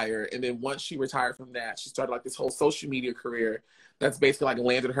empire. And then once she retired from that, she started like this whole social media career that's basically like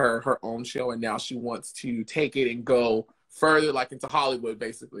landed her own show. And now she wants to take it and go further, like into Hollywood,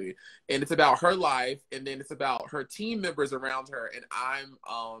 basically. And it's about her life, and then it's about her team members around her. And I'm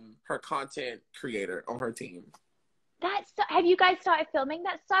her content creator on her team. Have you guys started filming?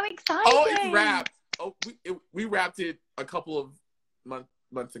 That's so exciting. Oh, it's wrapped. Oh, we wrapped it a couple of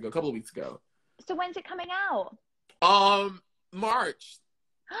months ago, a couple of weeks ago. So when's it coming out? March.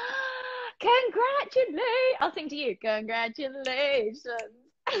 Congratulations. I'll sing to you. Congratulations.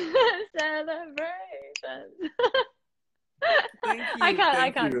 Celebrations. Thank I you.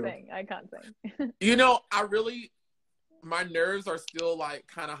 can't Thank you. sing. I can't sing. You know, my nerves are still like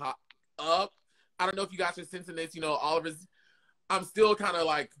kind of hot up. I don't know if you guys are sensing this. You know, Oliver's. I'm still kind of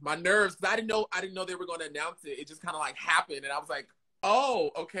like my nerves because I didn't know they were going to announce it. It just kind of like happened, and I was like,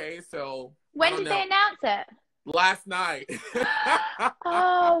 oh, okay. So When did they announce it? Last night.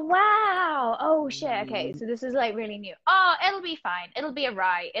 Oh wow. Oh shit. Okay, so this is like really new. Oh, it'll be fine. It'll be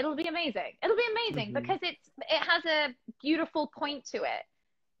alright. It'll be amazing. It'll be amazing because it has a beautiful point to it.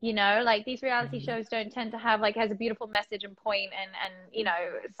 You know, like these reality shows don't tend to have like has a beautiful message and point and you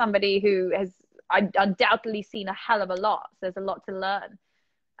know somebody who has undoubtedly seen a hell of a lot. So there's a lot to learn.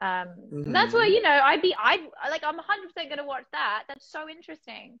 That's what you know. I'm 100% gonna watch that. That's so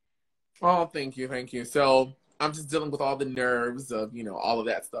interesting. Oh, thank you, thank you. So I'm just dealing with all the nerves of, you know, all of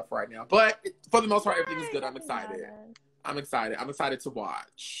that stuff right now. But for the most part, everything is good. I'm excited. I'm excited. I'm excited to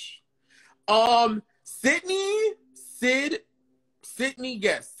watch. Sydney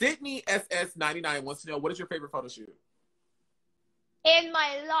SS99 wants to know, what is your favorite photo shoot? In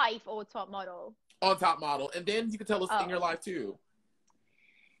my life or top model? On Top Model. And then you can tell us in your life too.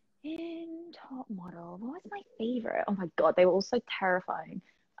 In Top Model, what was my favorite? Oh my God, they were all so terrifying.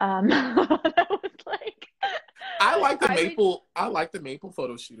 That was like I like the maple. I like the maple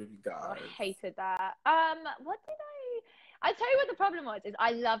photo shoot of you guys. Oh, I hated that. What did I tell you what the problem was is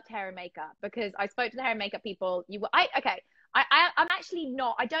I loved hair and makeup because I spoke to the hair and makeup people. I'm actually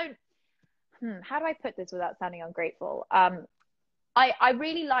not. I don't. How do I put this without sounding ungrateful? I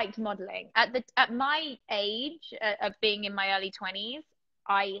really liked modeling at my age of being in my early 20s.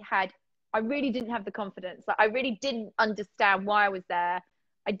 I really didn't have the confidence. Like, I really didn't understand why I was there.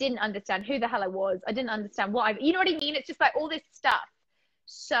 I didn't understand who the hell I was. I didn't understand you know what I mean? It's just like all this stuff.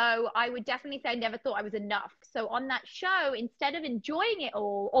 So I would definitely say I never thought I was enough. So on that show, instead of enjoying it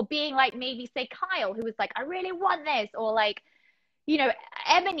all or being like maybe say Kyle, who was like, I really want this, or like, you know,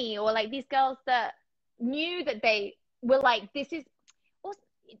 Ebony, or like these girls that knew that they were like, this is,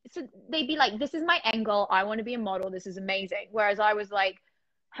 so they'd be like, this is my angle. I want to be a model. This is amazing. Whereas I was like,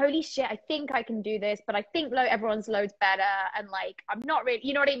 holy shit, I think I can do this, but I think everyone's loads better. And like, I'm not really,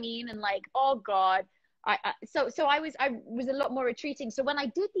 you know what I mean? And like, oh God. So I was a lot more retreating. So when I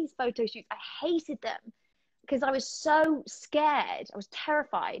did these photo shoots, I hated them because I was so scared. I was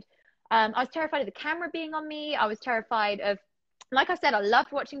terrified. I was terrified of the camera being on me. I was terrified of, like I said, I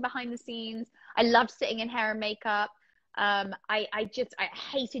loved watching behind the scenes. I loved sitting in hair and makeup. I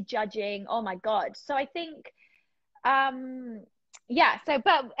hated judging. Oh my God. So I think, yeah,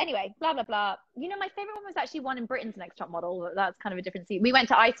 but anyway, blah, blah, blah. You know, my favorite one was actually one in Britain's Next Top Model. That's kind of a different scene. We went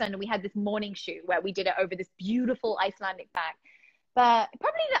to Iceland and we had this morning shoot where we did it over this beautiful Icelandic bag. But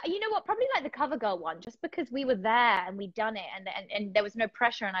probably, you know what, probably like the CoverGirl one, just because we were there and we'd done it and there was no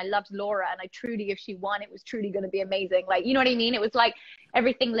pressure and I loved Laura and I truly, if she won, it was truly going to be amazing. Like, you know what I mean? It was like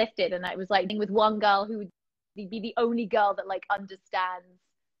everything lifted and it was like with one girl who would be the only girl that like understands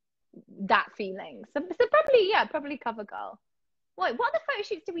that feeling. So probably CoverGirl. What other photo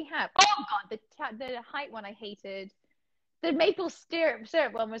shoots do we have? Oh God, the height one I hated. The maple syrup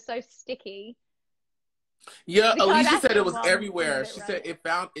one was so sticky. Yeah, Alisha said it was everywhere. She said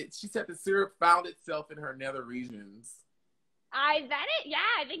She said the syrup found itself in her nether regions. I bet it. Yeah,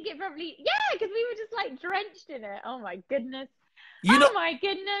 I think it probably. Yeah, because we were just like drenched in it. Oh my goodness. My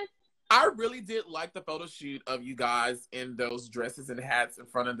goodness. I really did like the photo shoot of you guys in those dresses and hats in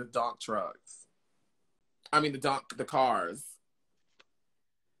front of the donk trucks. I mean the cars.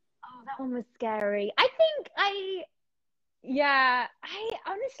 Oh, that one was scary. I think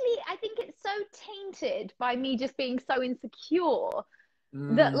it's so tainted by me just being so insecure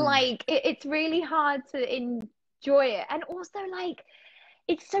that like it's really hard to enjoy it. And also like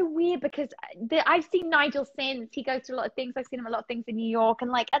it's so weird because I've seen Nigel since. He goes to a lot of things. I've seen him a lot of things in New York.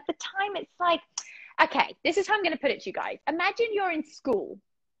 And like at the time it's like, okay, this is how I'm going to put it to you guys. Imagine you're in school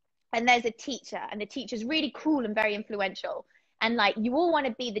and there's a teacher and the teacher's really cool and very influential. And like you all want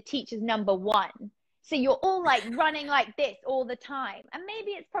to be the teacher's number one. So you're all like running like this all the time. And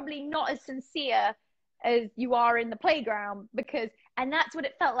maybe it's probably not as sincere as you are in the playground and that's what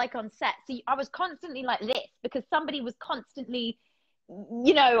it felt like on set. So I was constantly like this because somebody was constantly,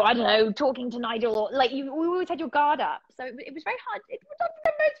 you know, I don't know, talking to Nigel or like we always had your guard up. So it was very hard. It was not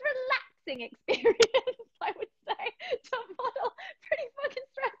the most relaxing experience, I would say, to model. Pretty fucking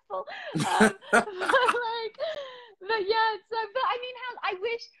stressful. But I mean,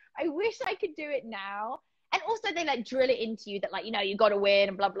 I wish I could do it now. And also they like drill it into you that like, you know, you got to win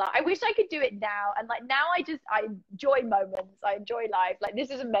and blah, blah. I wish I could do it now. And like, now I enjoy moments. I enjoy life. Like,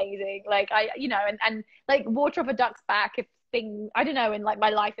 this is amazing. Like and like water off a duck's back I don't know, in like my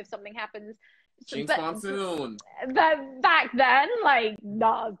life, if something happens. Jinkx Monsoon. But back then, like, no,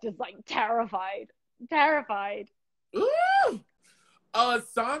 I was just like terrified. Ooh!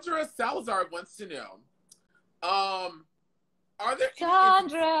 Sandra Salazar wants to know, are there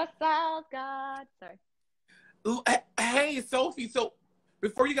Sandra Salazar. Sorry. Hey, Sophie, so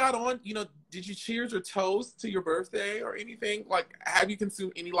before you got on, did you cheers or toast to your birthday or anything? Like, have you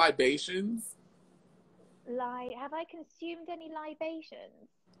consumed any libations? Have I consumed any libations?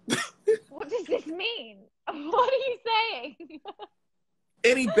 What does this mean? What are you saying?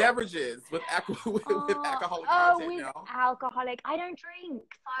 Any beverages with alcoholic content? With No? alcoholic. I don't drink,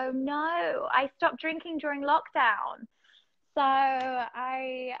 so no. I stopped drinking during lockdown. So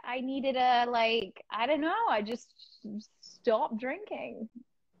I needed I don't know, I just stopped drinking.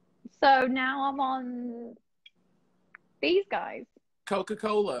 So now I'm on these guys.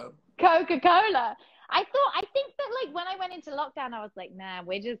 Coca-Cola. I think that like when I went into lockdown, I was like, nah,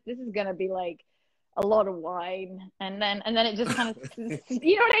 this is gonna be like a lot of wine, and then it just kind of,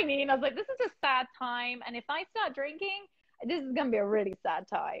 you know what I mean? I was like, this is a sad time, and if I start drinking, this is gonna be a really sad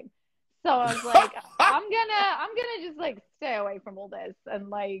time. So I was like, I'm gonna just like stay away from all this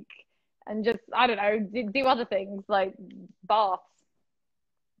and just, I don't know, do other things like baths.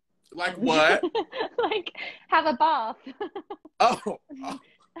 Like what? Like have a bath. Oh.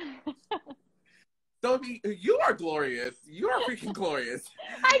 Sophie, you are glorious. You are freaking glorious.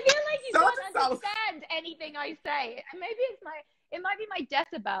 I feel like you don't understand anything I say. Maybe it might be my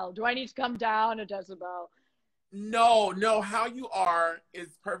decibel. Do I need to come down a decibel? No. How you are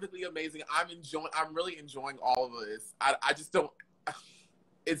is perfectly amazing. I'm really enjoying all of this. I just don't.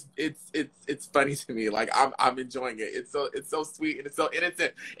 It's funny to me. Like I'm enjoying it. It's so sweet and it's so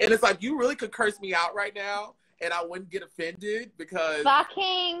innocent. And it's like you really could curse me out right now, and I wouldn't get offended because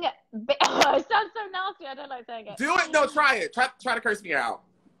fucking. Oh, it sounds so nasty. I don't like saying it. Do it. No, try it. Try to curse me out.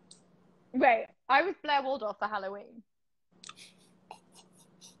 Wait, I was Blair Waldorf for Halloween.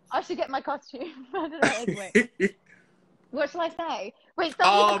 I should get my costume. I don't know. Anyway. What shall I say? Wait,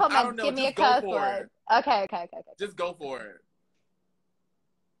 some people comment. Give me a curse word. Okay. Just go for it.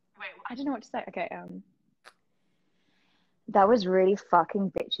 Wait, I don't know what to say. Okay, that was really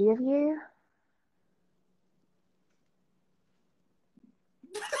fucking bitchy of you.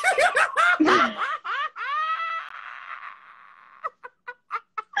 Wait,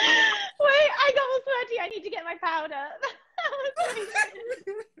 I got all sweaty. I need to get my powder.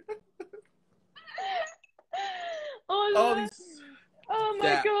 Oh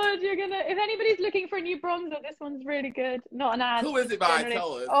my god, you're gonna. If anybody's looking for a new bronzer, this one's really good. Not an ad. Who is it by?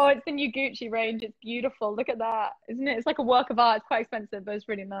 Tell us. Oh, it's the new Gucci range. It's beautiful. Look at that, isn't it? It's like a work of art. It's quite expensive, but it's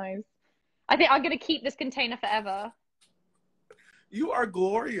really nice. I think I'm gonna keep this container forever. You are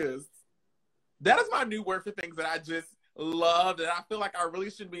glorious. That is my new word for things that I just love, that I feel like I really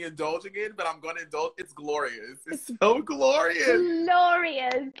shouldn't be indulging in, but I'm going to indulge. It's glorious. It's so glorious.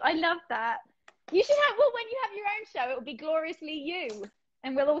 Glorious. I love that. You should have, when you have your own show, it will be Gloriously You.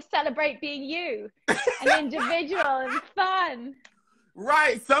 And we'll all celebrate being you. And individual and fun.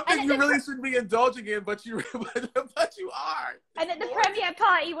 Right. Something you really shouldn't be indulging in, but you are. And at the premiere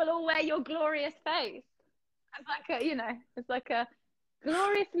party, we'll all wear your glorious face. It's like a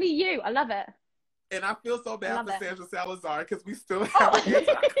Gloriously You. I love it. And I feel so bad for Sandra Salazar because we still have a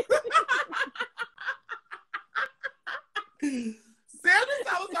Sandra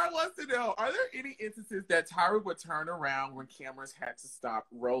Salazar wants to know, are there any instances that Tyra would turn around when cameras had to stop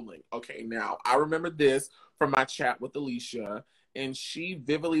rolling? Okay, now, I remember this from my chat with Alisha, and she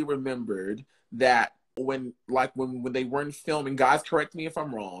vividly remembered that when they weren't filming, guys, correct me if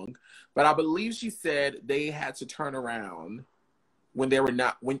I'm wrong, but I believe she said they had to turn around when they were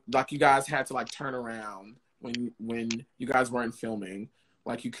not, you guys had to turn around when you guys weren't filming.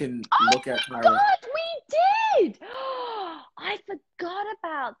 Like, you can look at Tyra. Oh my god, we did! I forgot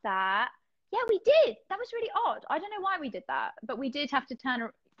about that. Yeah, we did. That was really odd. I don't know why we did that, but we did have to turn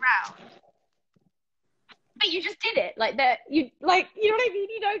around. But you just did it. You know what I mean?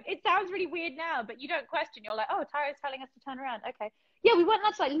 It sounds really weird now, but you don't question. You're like, oh, Tyra's telling us to turn around. Okay. Yeah, we weren't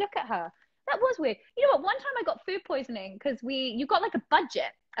allowed to look at her. That was weird. You know what? One time I got food poisoning because you got a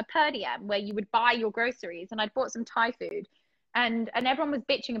budget, a per diem, where you would buy your groceries, and I'd bought some Thai food, and everyone was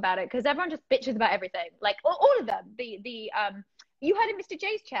bitching about it because everyone just bitches about everything. All of them. You heard in Mr.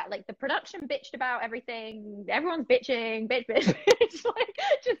 J's chat, the production bitched about everything. Everyone's bitching, bitch.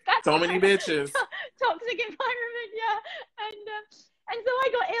 Just that's so many bitches. Toxic environment, yeah. And so I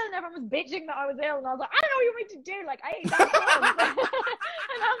got ill, and everyone was bitching that I was ill, and I was like, I don't know what you want me to do. I ate that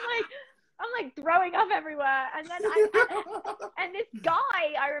and I'm throwing up everywhere. And then and this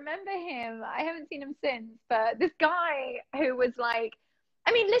guy, I remember him. I haven't seen him since, but this guy who was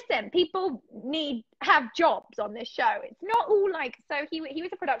I mean, listen, people have jobs on this show. It's not all like, so he was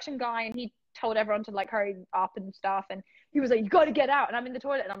a production guy and he told everyone to like hurry up and stuff. And he was like, you got to get out. And I'm in the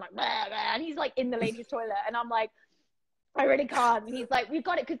toilet and I'm like, blah, blah. And he's like in the ladies' toilet. And I'm like, I really can't. And he's like, we've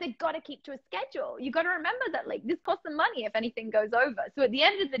got it, because they've got to keep to a schedule. You got to remember that like this costs them money if anything goes over. So at the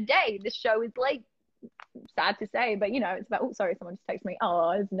end of the day, this show is like, sad to say, but you know, it's about, oh sorry, someone just texted me,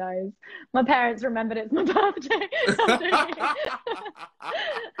 oh his nose, my parents remembered it's my birthday.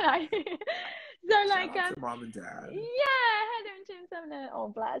 So like mom and dad, yeah, Heather and Tim Sumner, oh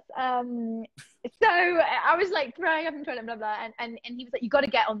bless. So I was like throwing up in the toilet, blah blah, and he was like, you got to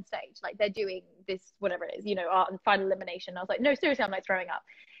get on stage, like they're doing this whatever it is, you know, art and final elimination. I was like, no, seriously, I'm like throwing up.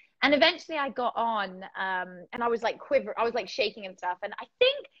 And eventually I got on, and I was like I was like shaking and stuff, and I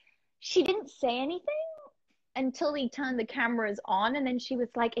think she didn't say anything until he turned the cameras on, and then she was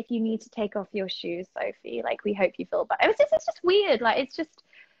like, if you need to take off your shoes, Sophie, like we hope you feel better. It's just weird, like it's just,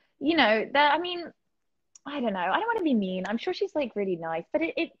 you know, that, I mean, I don't know, I don't want to be mean, I'm sure she's like really nice, but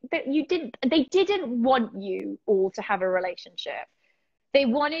they didn't want you all to have a relationship. They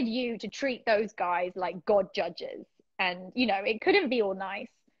wanted you to treat those guys like God judges, and you know, it couldn't be all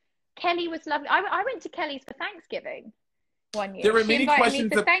nice. Kelly was lovely. I went to Kelly's for Thanksgiving one year. There were she many invited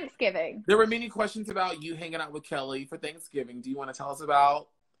questions me for Thanksgiving. There were many questions about you hanging out with Kelly for Thanksgiving. Do you want to tell us about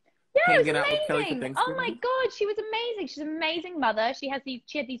Yeah, hanging out with Kelly for Thanksgiving? Oh my God, she was amazing. She's an amazing mother. She had these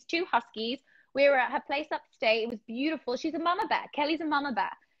two huskies. We were at her place upstate. It was beautiful. She's a mama bear. Kelly's a mama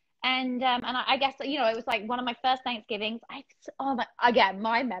bear. And I guess, you know, it was like one of my first Thanksgivings. Again,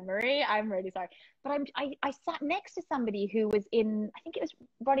 my memory, I'm really sorry. But I sat next to somebody who was in, I think it was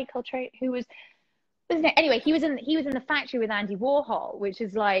Roddy Coltrane, who was, anyway, he was in the factory with Andy Warhol, which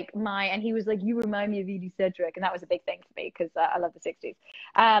is like and he was like, you remind me of Edie Sedgwick, and that was a big thing for me because I love the 60s.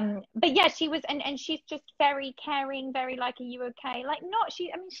 But yeah, she was, and she's just very caring, very like, are you okay? Like, she's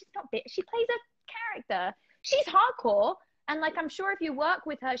not big. She plays a character. She's hardcore, and like, I'm sure if you work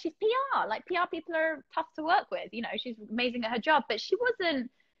with her, she's PR. Like, PR people are tough to work with. You know, she's amazing at her job, but she's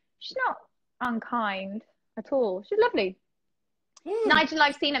not unkind at all. She's lovely. Nigel,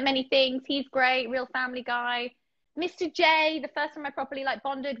 I've seen at many things. He's great, real family guy. Mr. J, the first time I properly like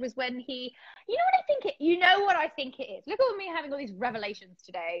bonded was when he, you know what I think it is. Look at me having all these revelations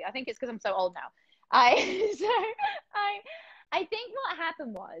today. I think it's because I'm so old now. I think what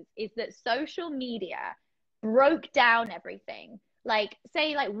happened is that social media broke down everything. Like,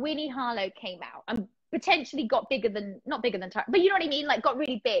 say like Winnie Harlow came out and potentially got not bigger than Tyra, but you know what I mean? Like, got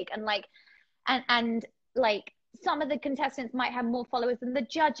really big, and like, and like, some of the contestants might have more followers than the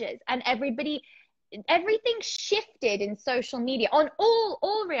judges, and everything shifted in social media on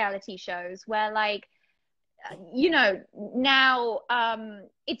all reality shows, where like, you know, now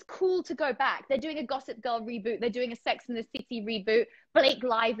it's cool to go back. They're doing a Gossip Girl reboot, they're doing a Sex and the City reboot, Blake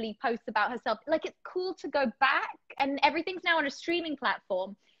Lively posts about herself, like it's cool to go back, and everything's now on a streaming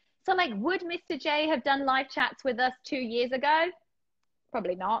platform. So like, would Mr. J have done live chats with us 2 years ago?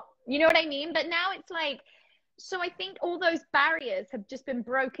 Probably not, you know what I mean? But now it's like, so I think all those barriers have just been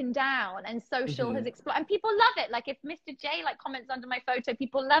broken down, and social has exploded, and people love it. Like, if Mr. J like comments under my photo,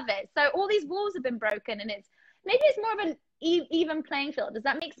 people love it. So all these walls have been broken, and maybe it's more of an even playing field. Does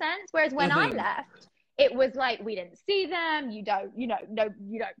that make sense? Whereas when I left, it was like, we didn't see them. You don't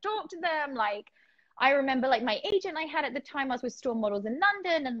talk to them. Like, I remember like my agent I had at the time, I was with Storm Models in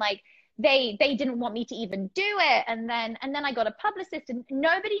London, and like, they didn't want me to even do it. And then I got a publicist, and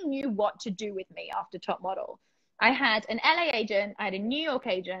nobody knew what to do with me after Top Model. I had an LA agent, I had a New York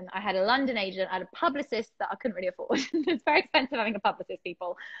agent, I had a London agent, I had a publicist that I couldn't really afford. It's very expensive having a publicist,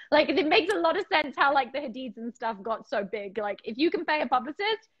 people. Like, it makes a lot of sense how like the Hadids and stuff got so big. Like, if you can pay a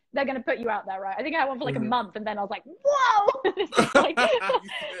publicist, they're going to put you out there, right? I think I had one for like a month, and then I was like, whoa! This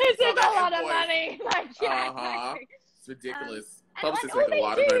is a lot of money. Like, yeah, exactly. It's ridiculous. Publicists make a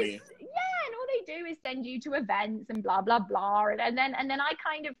lot of money. And all they do is send you to events and blah, blah, blah. And then I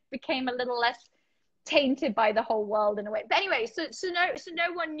kind of became a little less tainted by the whole world in a way. But anyway, so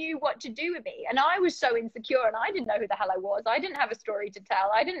no one knew what to do with me, and I was so insecure, and I didn't know who the hell I was. I didn't have a story to tell.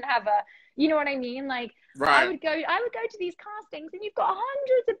 I didn't have you know what I mean? Like, right. I would go to these castings, and you've got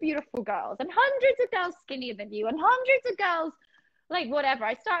hundreds of beautiful girls, and hundreds of girls skinnier than you, and hundreds of girls like whatever.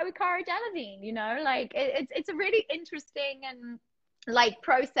 I started with Cara Delevingne, you know, like it's a really interesting and like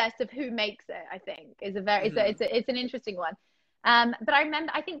process of who makes it. I think is a very it's an interesting one. But I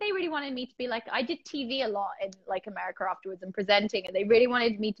remember, I think they really wanted me to be like, I did TV a lot in like America afterwards and presenting, and they really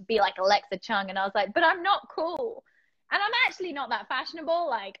wanted me to be like Alexa Chung, and I was like, but I'm not cool, and I'm actually not that fashionable.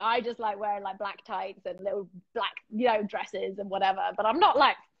 Like, I just like wearing like black tights and little black, you know, dresses and whatever, but I'm not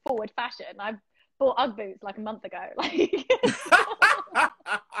like forward fashion. I bought Ugg boots like a month ago. Like,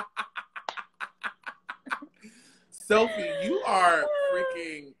 Sophie, you are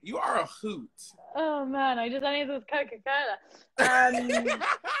a hoot. Oh man, I need this Coca-Cola.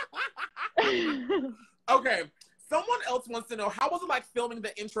 Okay, someone else wants to know, how was it like filming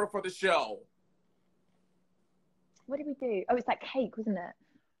the intro for the show? What did we do? Oh, it's that cake, wasn't it?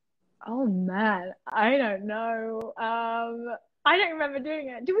 Oh man, I don't know. I don't remember doing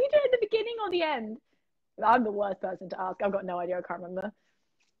it. Did we do it at the beginning or the end? I'm the worst person to ask. I've got no idea. I can't remember.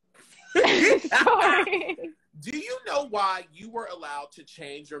 Sorry. Do you know why you were allowed to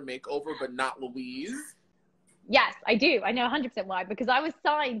change your makeover but not Louise? Yes, I do. I know 100% why. Because I was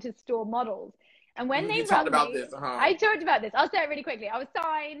signed to store models. And when they talked about me, this, I talked about this. I'll say it really quickly. I was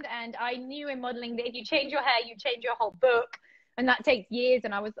signed, and I knew in modeling that if you change your hair, you change your whole book, and that takes years.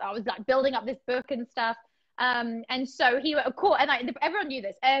 And I was like building up this book and stuff. And so he, of course, and everyone knew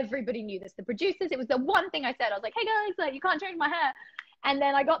this. Everybody knew this. The producers. It was the one thing I said. I was like, "Hey guys, like, you can't change my hair." And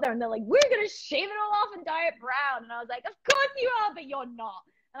then I got there, and they're like, "We're gonna shave it all off and dye it brown." And I was like, "Of course you are, but you're not."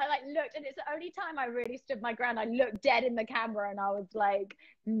 And I like looked, and it's the only time I really stood my ground. I looked dead in the camera, and I was like,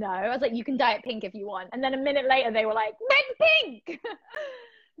 "No." I was like, "You can dye it pink if you want." And then a minute later, they were like, "Red pink."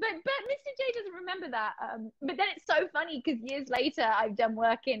 But Mr. J doesn't remember that. But then it's so funny because years later, I've done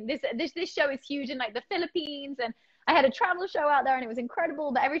work in this show is huge in like the Philippines, and I had a travel show out there, and it was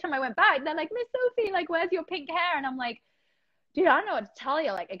incredible. But every time I went back, they're like, "Miss Sophie, like, where's your pink hair?" And I'm like, dude, I don't know what to tell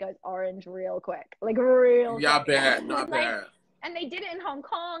you. Like, it goes orange real quick. Like, real quick. Yeah, bad. Not like, bad. And they did it in Hong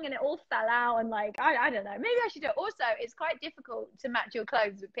Kong, and it all fell out. And, like, I don't know. Maybe I should do it. Also, it's quite difficult to match your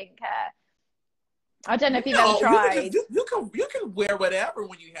clothes with pink hair. I don't know if you've ever tried. You can wear whatever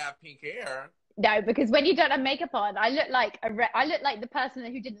when you have pink hair. No, because when you don't have makeup on, I look like the person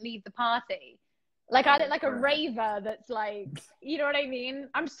who didn't leave the party. Like, I look like a raver that's like, you know what I mean?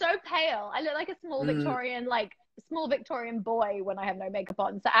 I'm so pale. I look like a small Victorian boy when I have no makeup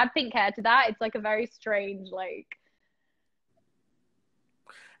on. So add pink hair to that, it's like a very strange, like.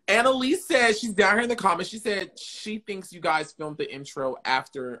 Annaliese says, she's down here in the comments, she said she thinks you guys filmed the intro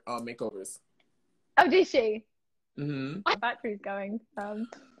after makeovers. Oh, did she? Mm-hmm. My battery's going.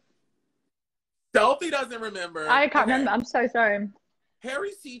 Sophie doesn't remember. I can't remember. I'm so sorry.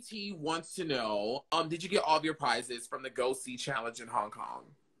 Harry CT wants to know, did you get all of your prizes from the Go See Challenge in Hong Kong?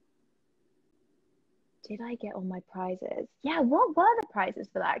 Did I get all my prizes? Yeah, what were the prizes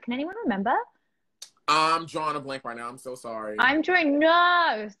for that? Can anyone remember? I'm drawing a blank right now. I'm so sorry. I'm drawing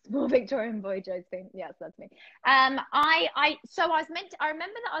no small Victorian boy joke thing. Yes, that's me. I remember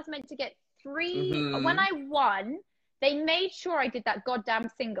that I was meant to get 3 when I won. They made sure I did that goddamn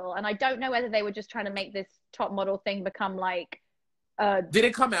single, and I don't know whether they were just trying to make this top model thing become like. Did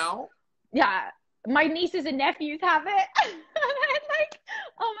it come out? Yeah. My nieces and nephews have it. And I'm like,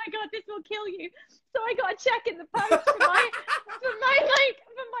 oh my God, this will kill you. So I got a check in the post for my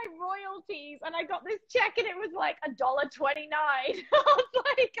royalties, and I got this check, and it was like $1.29. I was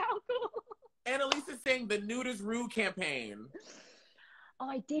like, how cool. Annaliese is saying the Nude is Rude campaign. Oh,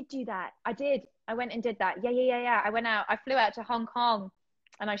 I did do that. I did. I went and did that. Yeah. I flew out to Hong Kong,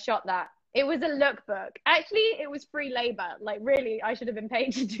 and I shot that. It was a lookbook. Actually, it was free labor. Like, really, I should have been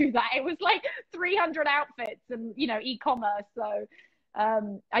paid to do that. It was like 300 outfits and, e-commerce. So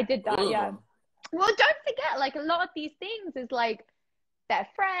I did that, yeah. Well, don't forget, like, a lot of these things is, like, their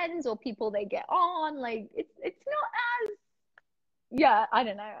friends or people they get on. Like, it's not as, yeah, I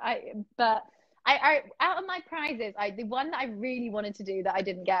don't know. But out of my prizes, the one that I really wanted to do that I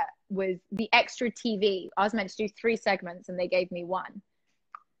didn't get was the extra TV. I was meant to do 3 segments, and they gave me 1.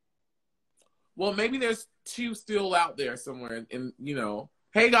 Well, maybe there's 2 still out there somewhere. And,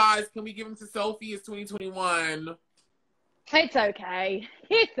 hey, guys, can we give them to Sophie? It's 2021. It's okay.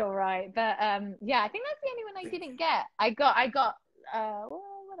 It's all right. But, yeah, I think that's the only one I didn't get. I got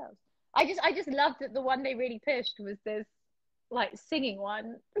what else? I just loved that the one they really pushed was this, like, singing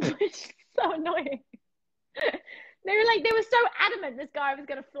one, which is so annoying. They were so adamant this guy was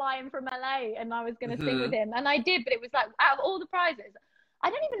going to fly in from LA and I was going to sing with him. And I did, but it was like, out of all the prizes, I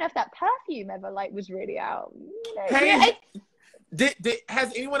don't even know if that perfume ever was really out. Hey,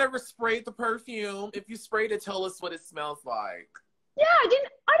 has anyone ever sprayed the perfume? If you sprayed it, tell us what it smells like. Yeah, I don't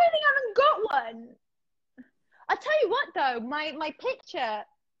think I haven't got one. I'll tell you what though, my picture.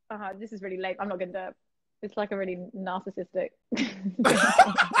 This is really late. I'm not gonna do it. It's like a really narcissistic.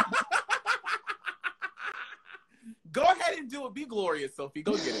 Go ahead and do it. Be glorious, Sophie.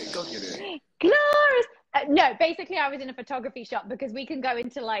 Go get it. Glorious. No, basically I was in a photography shop because we can go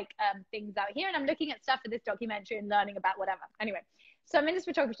into like things out here, and I'm looking at stuff for this documentary and learning about whatever. Anyway, so I'm in this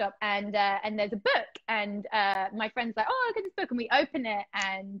photography shop, and there's a book, and my friend's like, oh, look at this book, and we open it,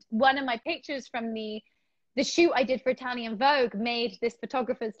 and one of my pictures from the the shoot I did for Italian Vogue made this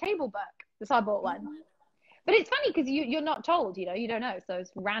photographer's table book. So I bought one. But it's funny because you're not told, you know, you don't know. So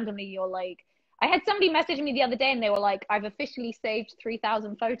it's randomly you're like, I had somebody message me the other day and they were like, I've officially saved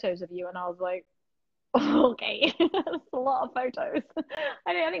 3,000 photos of you. And I was like, okay, that's a lot of photos.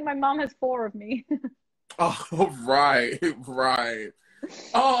 I think my mom has 4 of me. Oh, right.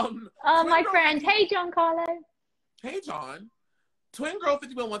 My friend. Hey, John Carlo. Hey, John. Twin Girl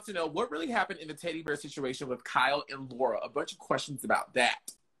 51 wants to know what really happened in the teddy bear situation with Kyle and Laura. A bunch of questions about that.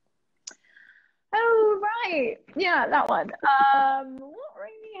 Oh, right. Yeah, that one. What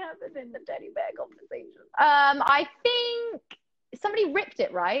really happened in the teddy bear conversation? I think somebody ripped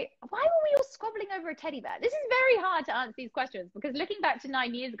it, right? Why were we all squabbling over a teddy bear? This is very hard to answer these questions because looking back to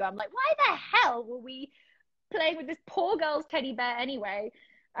 9 years ago, I'm like, why the hell were we playing with this poor girl's teddy bear anyway?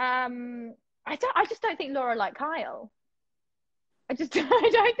 I just don't think Laura liked Kyle. I just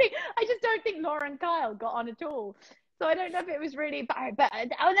don't think Laura and Kyle got on at all. So I don't know if it was really bad. But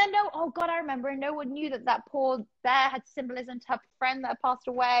oh God, I remember. No one knew that poor bear had symbolism to her friend that had passed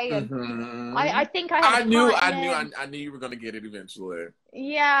away. And I think I knew you were gonna get it eventually.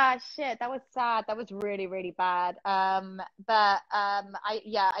 Yeah, shit, that was sad. That was really, really bad. I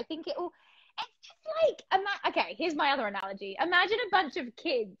think it all. It's just like okay. Here's my other analogy. Imagine a bunch of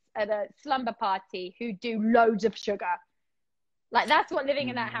kids at a slumber party who do loads of sugar. Like that's what living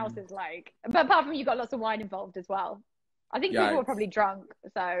in that house is like. But apart from you got lots of wine involved as well. I think people were probably drunk,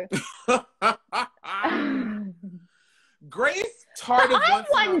 so. Grace Tardif.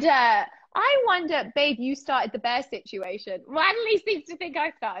 I wonder, babe, you started the bear situation. Well, Annaliese seems to think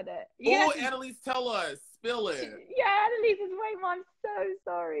I started it. Oh, Annaliese, tell us. Spill it. Yeah, Annaliese is way more. I'm so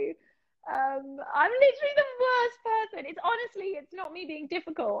sorry. I'm literally the worst person. It's not me being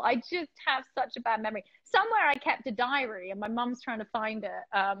difficult. I just have such a bad memory. Somewhere I kept a diary and my mum's trying to find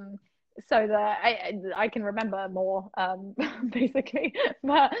it. So that I can remember more, basically.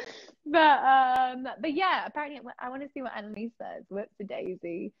 But yeah, apparently I want to see what Annaliese says.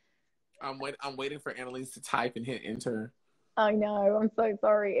 Whoopsie-daisy. I'm waiting for Annaliese to type and hit enter. I know. I'm so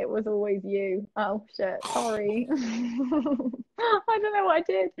sorry. It was always you. Oh, shit. Sorry. I don't know what I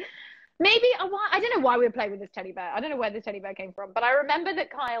did. Maybe, I don't know why we were playing with this teddy bear. I don't know where this teddy bear came from. But I remember that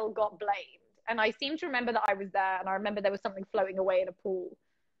Kyle got blamed. And I seem to remember that I was there. And I remember there was something floating away in a pool.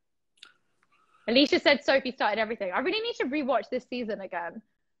 Alisha said Sophie started everything. I really need to rewatch this season again.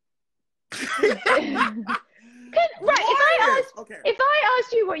 If I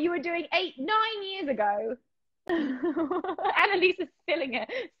asked you what you were doing 8-9 years ago, Annaliese is filling it.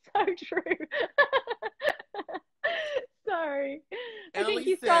 So true. Sorry. I think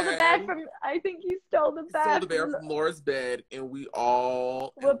you stole the bear from Laura's bed, and we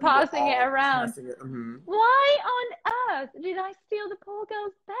all were passing it around. Mm-hmm. Why on earth did I steal the poor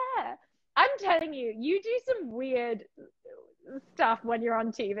girl's bear? I'm telling you, you do some weird stuff when you're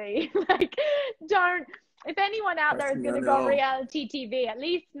on TV. Like, if anyone out there is going to go on reality TV, at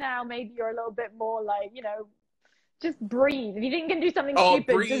least now maybe you're a little bit more like, you know, just breathe. If you think you can do something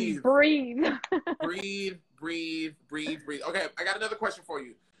stupid, just breathe. breathe. Okay, I got another question for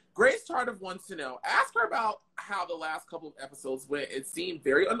you. Grace Tardif wants to know, ask her about how the last couple of episodes went. It seemed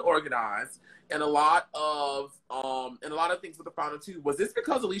very unorganized and a lot of things with the final 2. Was this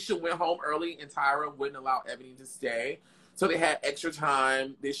because Alisha went home early and Tyra wouldn't allow Ebony to stay? So they had extra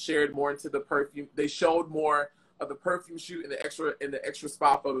time. They shared more into the perfume. They showed more of the perfume shoot and the extra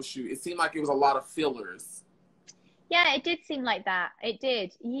spa photo shoot. It seemed like it was a lot of fillers. Yeah, it did seem like that. It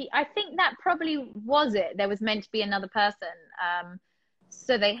did. I think that probably was it. There was meant to be another person.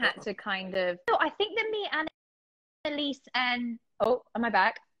 So they had to kind of... So I think that me and Annaliese and... Oh, am I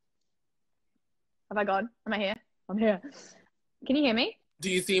back? Have I gone? Am I here? I'm here. Can you hear me? Do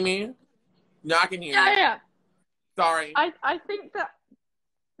you see me? No, I can hear you. Yeah. Sorry. I think that...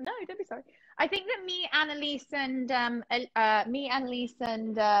 No, don't be sorry. I think that me, Annaliese,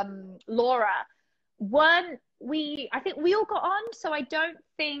 and Laura weren't... I think we all got on, so I don't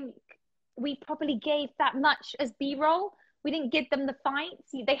think we probably gave that much as B-roll. We didn't give them the fights.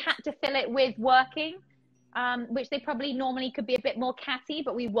 They had to fill it with working, which they probably normally could be a bit more catty,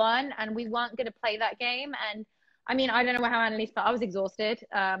 but we weren't, and we weren't going to play that game. And I mean, I don't know how Annaliese felt. I was exhausted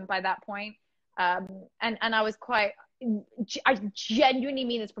by that point. And I was I genuinely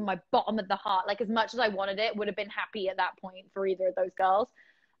mean this from my bottom of the heart. Like, as much as I wanted it, would have been happy at that point for either of those girls.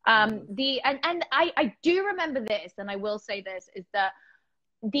 I do remember this, and I will say this, is that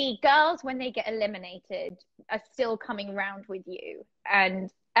the girls, when they get eliminated, are still coming around with you. And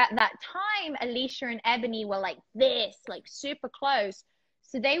at that time, Alisha and Ebony were like this, like super close.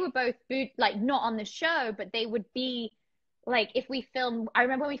 So they were both like not on the show, but they would be like if we filmed, I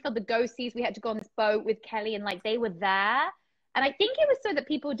remember when we filmed the Ghosties, we had to go on this boat with Kelly and like they were there. And I think it was so that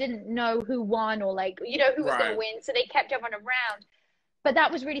people didn't know who won or like, you know, who was going to Right. win. So they kept everyone around. But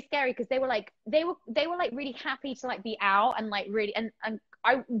that was really scary because they were like, they were like really happy to like be out and like really, and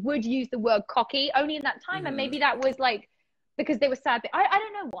I would use the word cocky only in that time. And Mm-hmm. maybe that was like, because they were sad. I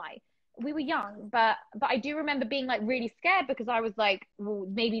don't know why. We were young, but I do remember being like really scared because I was like, well,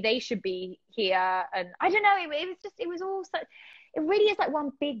 maybe they should be here. And I don't know. It was just, it was all such, it really is like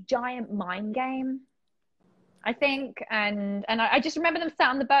one big giant mind game, I think. And I just remember them sat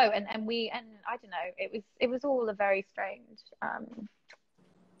on the boat and I don't know, it was all a very strange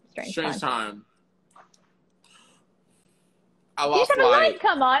Strange time. time. I You lost have a light. light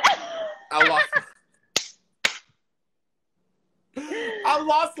come on. I lost. I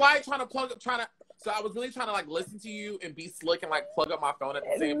lost light trying to. So I was really trying to like listen to you and be slick and like plug up my phone at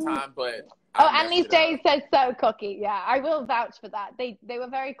the same time, but. Oh, Annaliese Jane says so cocky. Yeah, I will vouch for that. They were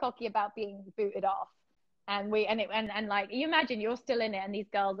very cocky about being booted off. And like you imagine you're still in it and these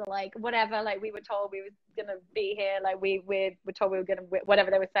girls are like whatever, like we were told we were gonna be here, like we were told we were gonna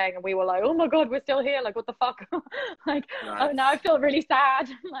whatever they were saying, and we were like, oh my god, we're still here, like what the fuck. Like Nice. Oh, now I feel really sad.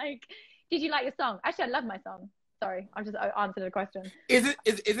 Like, did you like your song? Actually, I love my song. Sorry, I'm just answering the question. Is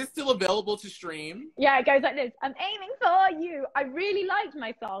it still available to stream? Yeah, it goes like this. I'm aiming for you. I really liked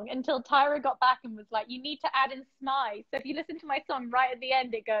my song until Tyra got back and was like, you need to add in Smile. So if you listen to my song right at the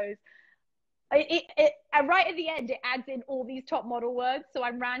end, it goes, and right at the end, it adds in all these top model words. So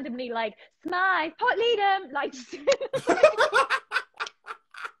I'm randomly like, Smile, hot leader, like.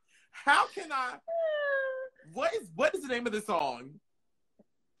 How can I? What is the name of the song?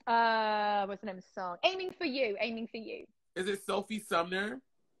 What's the name of the song? Aiming for you. Aiming for you. Is it Sophie Sumner?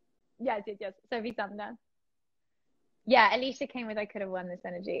 Yes. Sophie Sumner. Yeah, Alisha came with I could have won this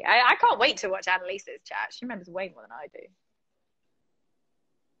energy. I can't wait to watch Annaliese's chat. She remembers way more than I do.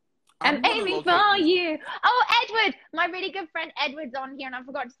 I'm aiming for you. Oh, Edward, my really good friend Edward's on here, and I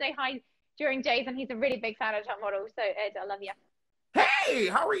forgot to say hi during Jay's, and he's a really big fan of Top Model. So Ed, I love you. Hey,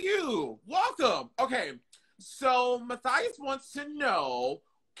 how are you? Welcome. Okay, so Matthias wants to know,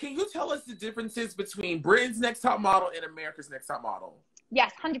 can you tell us the differences between Britain's Next Top Model and America's Next Top Model?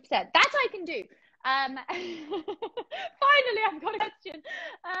 Yes, 100%. That I can do. Finally, I've got a question.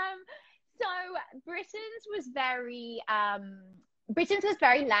 So Britain's was very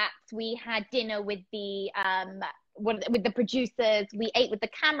lax. We had dinner with the producers. We ate with the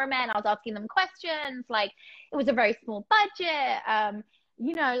cameramen. I was asking them questions. Like, it was a very small budget.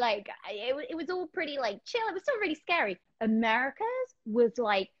 You know, like it was all pretty like chill. It was still really scary. America's was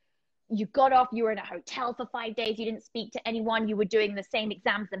like, you got off, you were in a hotel for 5 days, you didn't speak to anyone, you were doing the same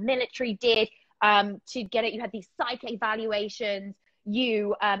exams the military did. To get it, you had these psych evaluations.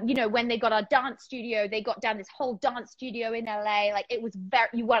 You know, when they got our dance studio, they got down this whole dance studio in LA. Like, it was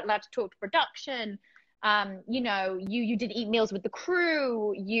you weren't allowed to talk to production. You know, you didn't eat meals with the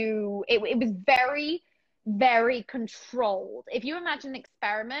crew. It was very, very controlled. If you imagine an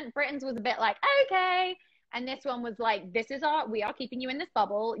experiment, Britain's was a bit like, okay. And this one was like, we are keeping you in this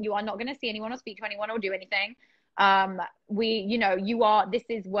bubble. You are not going to see anyone or speak to anyone or do anything. This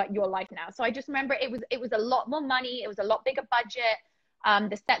is what your life now. So I just remember it was a lot more money. It was a lot bigger budget.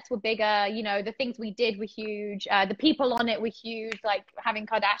 The sets were bigger, you know, the things we did were huge. The people on it were huge, like having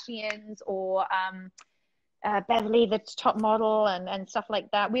Kardashians or Beverly, the top model, and stuff like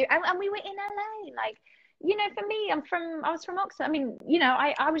that. We were in LA. Like, you know, for me, I was from Oxford. I mean, you know,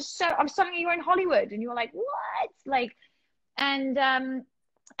 I was suddenly you were in Hollywood, and you were like, what? Like, and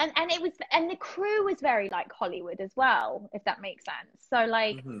it was, and the crew was very like Hollywood as well, if that makes sense. So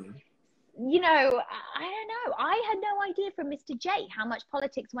like, you know, I don't know. I had no idea from Mr. J how much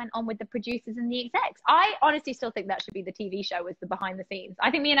politics went on with the producers and the execs. I honestly still think that should be the TV show, was the behind the scenes.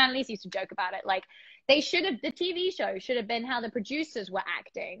 I think me and Annalise used to joke about it. Like, the TV show should have been how the producers were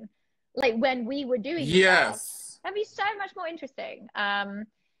acting, like when we were doing stuff. That'd be so much more interesting. But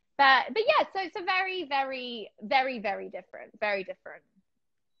yeah, so it's a very, very, very, very different. Very different.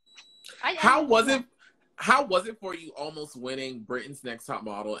 How was it for you almost winning Britain's Next Top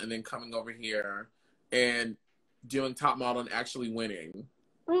Model and then coming over here and doing Top Model and actually winning?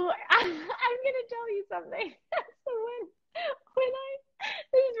 Well, I'm gonna tell you something. So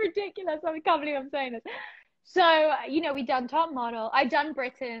this is ridiculous. I can't believe I'm saying this. So, you know, we done Top Model. I done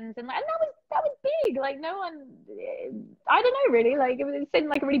Britain's, and that was big. Like, no one, I don't know, really. Like, it seemed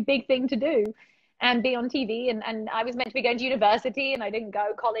like a really big thing to do, and be on TV. And I was meant to be going to university, and I didn't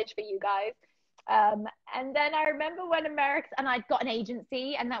go college for you guys. And then I remember when and I'd got an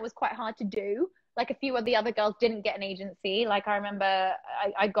agency, and that was quite hard to do. Like, a few of the other girls didn't get an agency. Like, I remember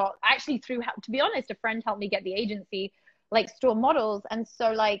I got, actually to be honest, a friend helped me get the agency like store models. And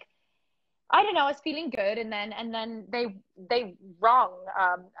so like, I don't know, I was feeling good, and then they rung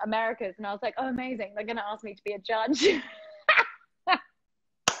America's, and I was like, oh, amazing, they're gonna ask me to be a judge.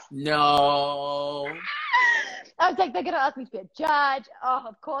 No. I was like, they're gonna ask me to be a judge. Oh,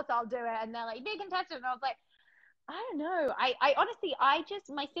 of course I'll do it. And they're like, be a contestant. And I was like, I don't know. I honestly,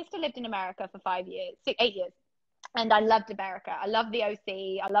 my sister lived in America for 8 years, and I loved America. I loved the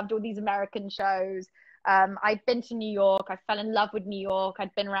OC. I loved all these American shows. I'd been to New York. I fell in love with New York.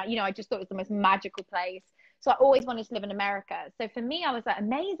 I'd been around, I just thought it was the most magical place. So I always wanted to live in America. So for me, I was like,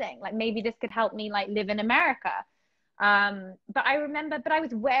 amazing. Like, maybe this could help me like live in America. But I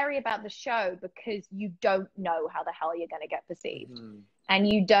was wary about the show because you don't know how the hell you're going to get perceived. Mm-hmm. And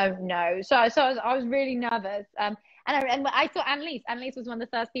you don't know. So I was really nervous. And I saw Annaliese. Annaliese was one of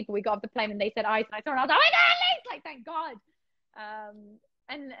the first people. We got off the plane and they said ice, and I saw her and I was like, oh my God, Annaliese! Like, thank God.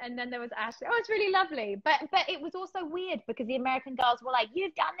 And then there was Ashley. Oh, it's really lovely. But it was also weird because the American girls were like,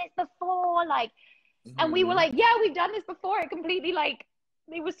 you've done this before. Like, mm-hmm. And we were like, yeah, we've done this before. It completely like,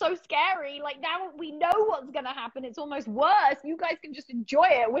 it was so scary. Like, now we know what's going to happen. It's almost worse. You guys can just enjoy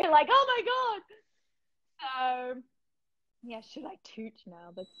it. We're like, oh my God. So, yeah, should I toot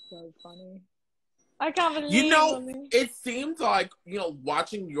now? That's so funny. I can't believe it seemed like,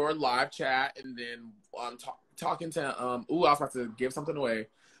 watching your live chat and then talking to, I was about to give something away.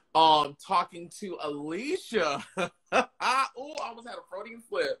 Talking to Alisha. I almost had a Freudian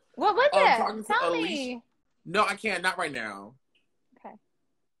slip. What was it? Tell me. No, I can't. Not right now. Okay.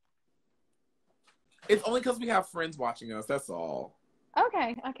 It's only because we have friends watching us. That's all.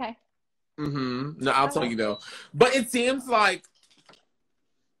 Okay. Mm-hmm. No, I'll tell you though. But it seems like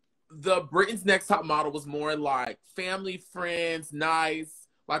the Britain's Next Top Model was more like family, friends, nice.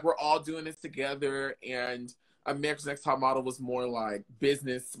 Like, we're all doing this together. And America's Next Top Model was more like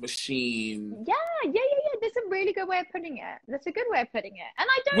business machine. Yeah. That's a really good way of putting it. That's a good way of putting it. And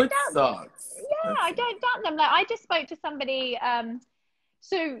I don't doubt them. Yeah, I don't doubt them. Like, I just spoke to somebody. Do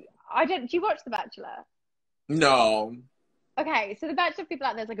you watch The Bachelor? No. Okay, so The Bachelor, people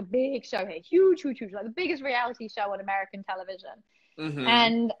out there, is like a big show here. Huge, like the biggest reality show on American television. Mm-hmm.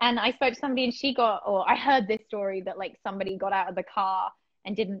 And I spoke to somebody and I heard this story that like somebody got out of the car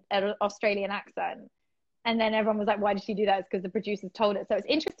and did an Australian accent. And then everyone was like, why did she do that? It's because the producers told it. So it's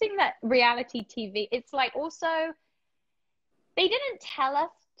interesting that reality TV, it's like also, they didn't tell us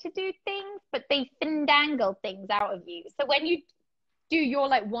to do things, but they findangle things out of you. So when you do your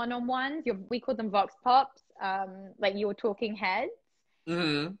like one-on-ones, we call them vox pops, like your talking heads.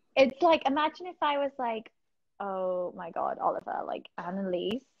 Mm-hmm. It's like, imagine if I was like, oh my God, Oliver, like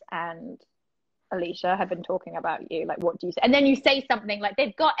Annaliese and Alisha have been talking about you. Like, what do you say? And then you say something like,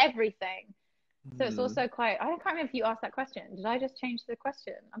 they've got everything. So it's also quite, I can't remember if you asked that question. Did I just change the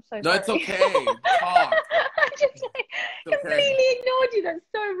question? I'm so sorry. No, it's okay. Talk. I just completely ignored you. That's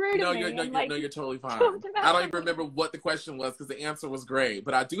so rude of me. You're totally fine. I don't even remember what the question was because the answer was great.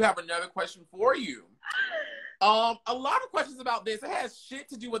 But I do have another question for you. A lot of questions about this. It has shit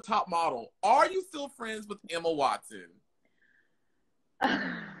to do with Top Model. Are you still friends with Emma Watson?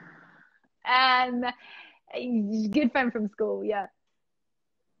 Good friend from school, yeah.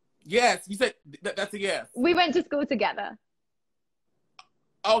 Yes, you said that's a yes. We went to school together.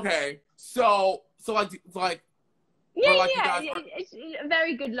 Okay, so like. Yeah, it's a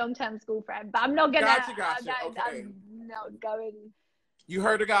very good long-term school friend, but I'm not gonna. Gotcha. Okay. I'm not going. You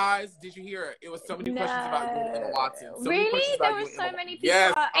heard it, guys. Did you hear it? It was so many questions about you and Emma Watson. Really? There were so many people.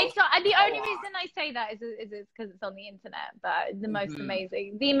 Yes. It's not. The only reason I say that is because it's on the internet. But the most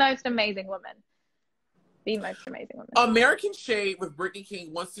amazing woman. The most amazing woman. American Shade with Brittany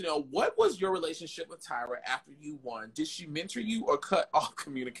King wants to know, what was your relationship with Tyra after you won? Did she mentor you or cut off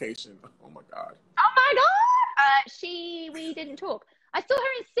communication? Oh my God. Oh my God. We didn't talk. I saw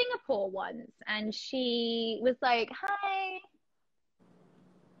her in Singapore once and she was like, hi.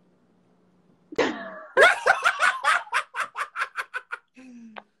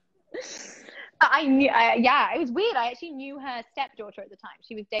 I knew, it was weird. I actually knew her stepdaughter at the time.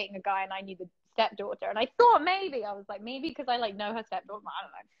 She was dating a guy and I knew the stepdaughter. And I thought maybe because I like know her stepdaughter. I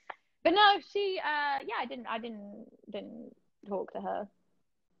don't know. But no, she, I didn't talk to her.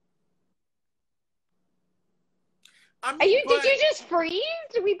 Did you just freeze?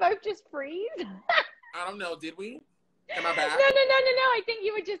 Did we both just freeze? I don't know. Did we? Am I back? No. I think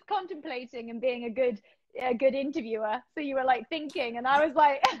you were just contemplating and being a good interviewer. So you were like thinking, and I was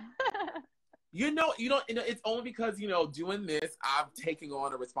like. It's only because, doing this, I've taken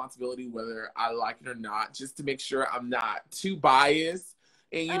on a responsibility, whether I like it or not, just to make sure I'm not too biased.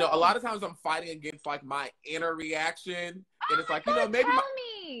 And, a lot of times I'm fighting against like my inner reaction. And it's like, maybe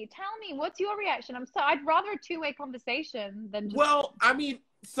me, what's your reaction? I'd rather a two-way conversation than just... Well, I mean,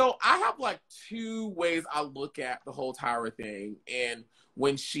 so I have like two ways I look at the whole Tyra thing. And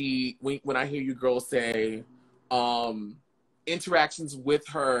when I hear you girls say, interactions with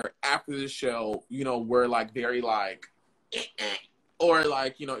her after the show, you know, were like very like, or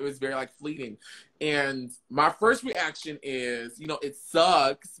like, you know, it was very like fleeting. And my first reaction is, you know, it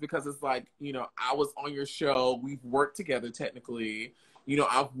sucks because it's like, you know, I was on your show. We've worked together technically. You know,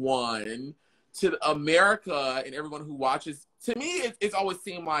 I've won. To America and everyone who watches, to me, it's always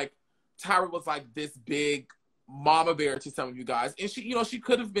seemed like Tyra was like this big mama bear to some of you guys. And she, you know, she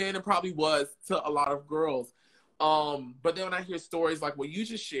could have been and probably was to a lot of girls. But then when I hear stories like what you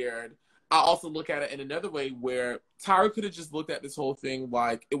just shared, I also look at it in another way where Tyra could have just looked at this whole thing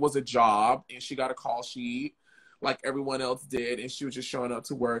like it was a job and she got a call sheet like everyone else did. And she was just showing up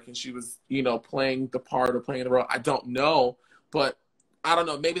to work and she was, you know, playing the part or playing the role. I don't know, but I don't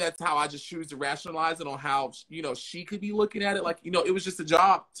know. Maybe that's how I just choose to rationalize it on how, you know, she could be looking at it. Like, you know, it was just a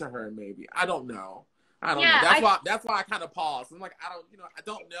job to her, maybe. I don't know. I don't know. That's why I kind of paused. I'm like, I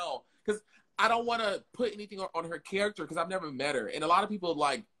don't know. Because I don't want to put anything on her character because I've never met her. And a lot of people,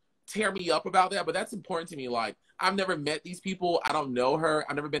 like, tear me up about that. But that's important to me. Like, I've never met these people. I don't know her.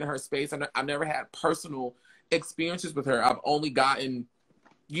 I've never been in her space. I've never had personal experiences with her. I've only gotten,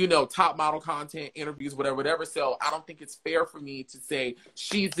 you know, top model content, interviews, whatever. So I don't think it's fair for me to say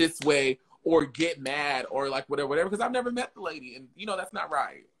she's this way or get mad or like whatever, because I've never met the lady. And, you know, that's not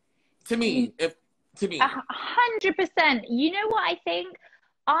right. To me, 100%. You know what I think?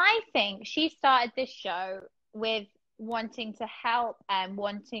 I think she started this show with wanting to help and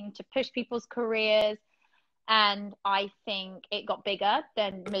wanting to push people's careers. And I think it got bigger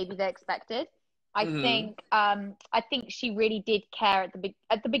than maybe they expected. I think she really did care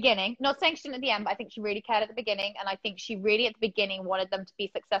at the beginning. Not saying she didn't at the end, but I think she really cared at the beginning. And I think she really at the beginning wanted them to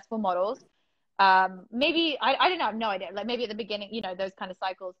be successful models. Maybe, I don't know, I have no idea. Like maybe at the beginning, you know, those kind of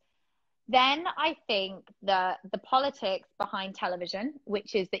cycles. Then I think the politics behind television,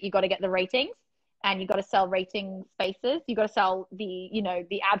 which is that you got to get the ratings and you got to sell rating spaces. You got to sell the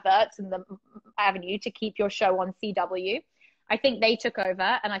adverts and the avenue to keep your show on CW. I think they took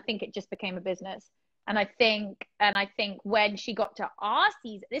over and I think it just became a business. And I think when she got to our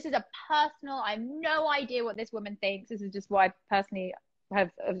season, this is a personal, I have no idea what this woman thinks. This is just what I personally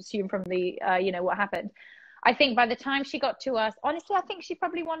have assumed from the, what happened. I think by the time she got to us, honestly, I think she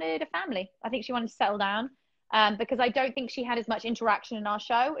probably wanted a family. I think she wanted to settle down because I don't think she had as much interaction in our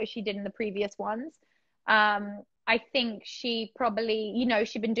show as she did in the previous ones. I think she probably,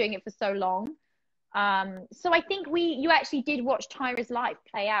 she'd been doing it for so long. So I think you actually did watch Tyra's life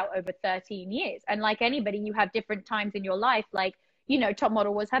play out over 13 years. And like anybody, you have different times in your life. Like, Top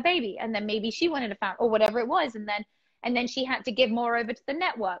Model was her baby. And then maybe she wanted a family or whatever it was. And then she had to give more over to the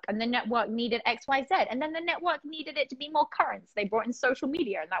network. And the network needed XYZ. And then the network needed it to be more current. So they brought in social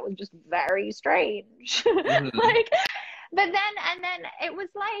media. And that was just very strange. But then it was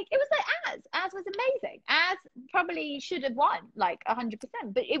like Az was amazing. Az probably should have won like 100%.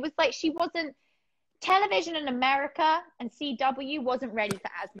 But it was like she wasn't. Television in America and CW wasn't ready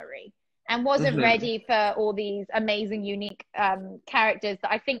for Azmarie and wasn't ready for all these amazing, unique characters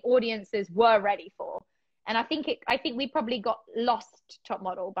that I think audiences were ready for. And I think we probably got lost Top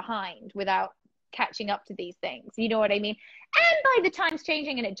Model behind without catching up to these things. You know what I mean? And by the times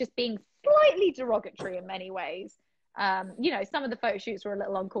changing and it just being slightly derogatory in many ways, some of the photo shoots were a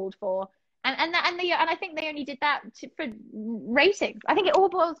little uncalled for. And I think they only did that for ratings. I think it all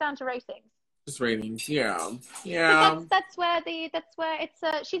boils down to ratings. Just ratings, yeah. But that's where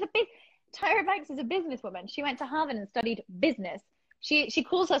it's she's a big Tyra Banks is a businesswoman. She went to Harvard and studied business. She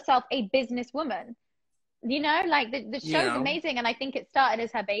calls herself a businesswoman. Like the show's amazing, and I think it started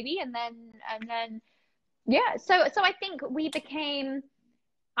as her baby, and then So I think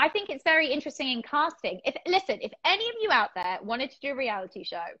I think it's very interesting in casting. If any of you out there wanted to do a reality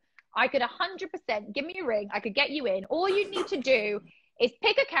show, I could 100% give me a ring. I could get you in. All you need to do is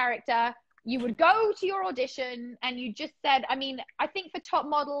pick a character. You would go to your audition and you just said, I think for Top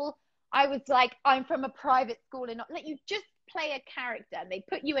Model, I was like, I'm from a private school and not like you just play a character and they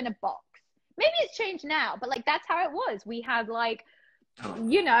put you in a box. Maybe it's changed now, but like, that's how it was. We had like, I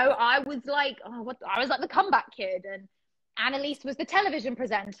was like, I was like the comeback kid and Annaliese was the television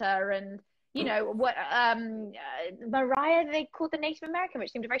presenter and, Mariah, they called the Native American,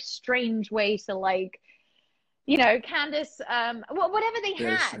 which seemed a very strange way to like, Candace, whatever they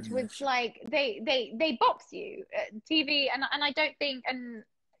had was like they box you TV, and I don't think,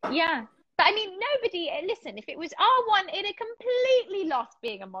 but nobody. Listen, if it was R1, it had completely lost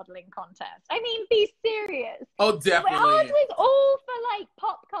being a modeling contest. Be serious. Oh, definitely. Ours was all for like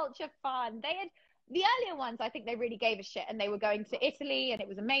pop such a fun. They had the earlier ones. I think they really gave a shit, and they were going to Italy, and it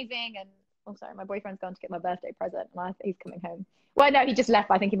was amazing. And oh, sorry, my boyfriend's gone to get my birthday present, and he's coming home. Well, no, he just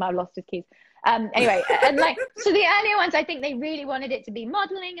left. I think he might have lost his keys. Anyway, and like, so the earlier ones, I think they really wanted it to be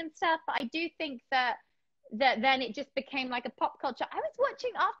modeling and stuff. But I do think that then it just became like a pop culture. I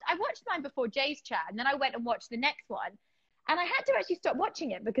watched mine before Jay's chat, and then I went and watched the next one, and I had to actually stop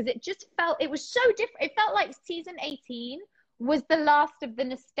watching it because it just it was so different. It felt like season 18 was the last of the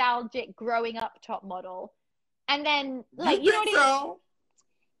nostalgic growing up top model, and then like you know what I mean?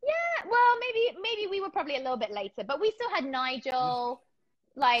 Yeah, well, maybe we were probably a little bit later, but we still had Nigel,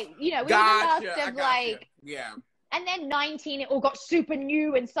 like, you know, we were the last of like, yeah. And then 19, it all got super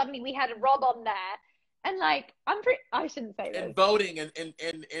new, and suddenly we had a Rob on there, and like, I shouldn't say this. And voting and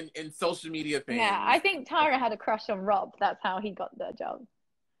social media things. Yeah, I think Tyra had a crush on Rob. That's how he got the job.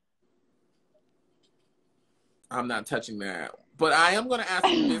 I'm not touching that, but I am going to ask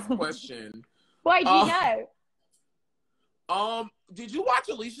you this question. Why do you know? Did you watch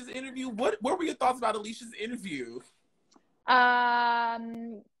Alisha's interview? What were your thoughts about Alisha's interview? Yeah,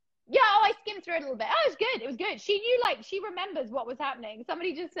 I skimmed through it a little bit. Oh, it was good. It was good. She knew, like, she remembers what was happening.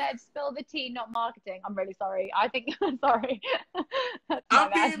 Somebody just said, spill the tea, not marketing. I'm really sorry. I'm sorry.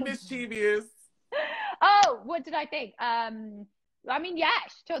 I'm being mischievous. Oh, what did I think? I mean, yeah,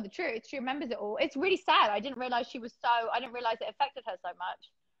 she told the truth. She remembers it all. It's really sad. I didn't realize it affected her so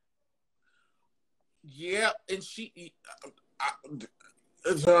much. Yeah, and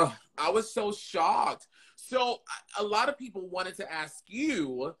I was so shocked. So a lot of people wanted to ask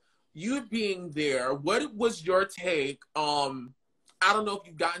you being there, what was your take? I don't know if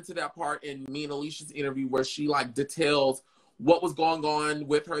you've gotten to that part in me and Alicia's interview where she like details what was going on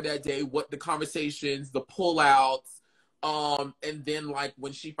with her that day, what the conversations, the pullouts, and then like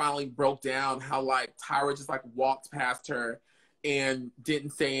when she finally broke down, how like Tyra just like walked past her and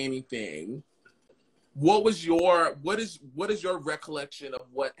didn't say anything. What is your recollection of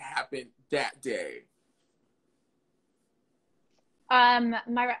what happened that day? I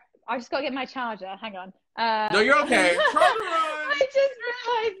just gotta get my charger. Hang on. No, you're okay. Try to run. I just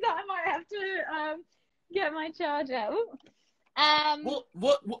realized that I might have to get my charger.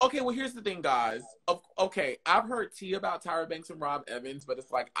 Okay. Well, here's the thing, guys. Okay, I've heard tea about Tyra Banks and Rob Evans, but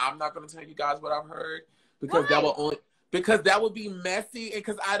it's like I'm not gonna tell you guys what I've heard because that would be messy, and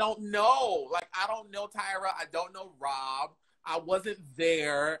because I don't know. Like, I don't know Tyra. I don't know Rob. I wasn't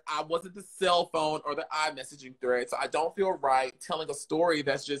there. I wasn't the cell phone or the iMessaging thread. So I don't feel right telling a story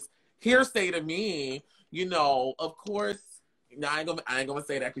that's just hearsay to me. You know, of course, I ain't gonna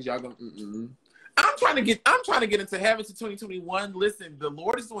say that because y'all gonna, I'm trying to get into heaven to 2021. Listen, the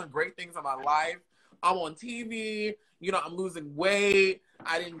Lord is doing great things in my life. I'm on TV. You know, I'm losing weight.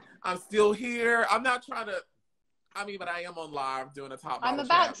 I'm still here. I'm not trying to, but I am on live doing a top. I'm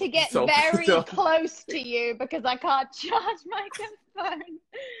about to get very close to you because I can't charge my phone.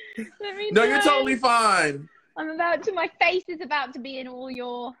 No, you're totally fine. My face is about to be in all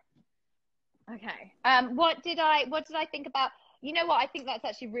your. Okay. What did I think about? You know what? I think that's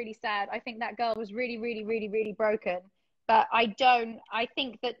actually really sad. I think that girl was really, really, really, really broken. But I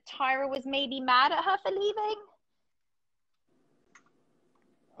think that Tyra was maybe mad at her for leaving.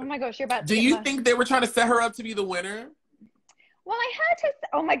 Oh my gosh, you're about to. Do you think they were trying to set her up to be the winner? Well, I heard her.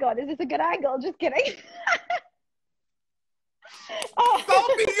 Oh my God, is this a good angle? Just kidding.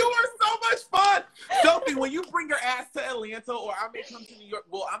 Sophie, you are so much fun. Sophie, when you bring your ass to Atlanta, or I may come to New York.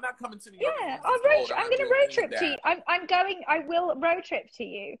 Well, I'm not coming to New York. Yeah, I'm going to road trip to you. I will road trip to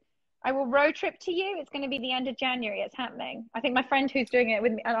you. I will road trip to you. It's going to be the end of January. It's happening. I think my friend who's doing it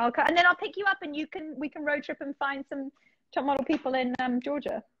with me, and then I'll pick you up, and we can road trip and find some top model people in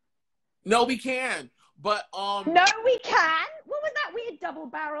Georgia. No, we can. But no, we can. What was that weird double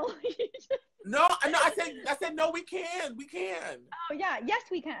barrel? No, I said no, we can. We can. Oh yeah, yes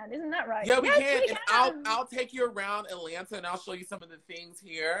we can. Isn't that right? Yeah, we can. And I'll take you around Atlanta and I'll show you some of the things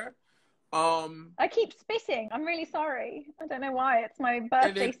here. I keep spitting. I'm really sorry. I don't know why. It's my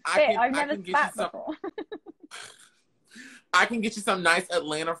birthday spit. I've never spat before. I can get you some nice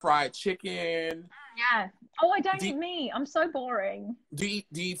Atlanta fried chicken. Yeah. Oh, I don't eat meat. I'm so boring. Do you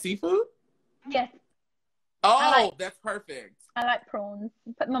eat seafood? Yes. Oh, that's perfect. I like prawns.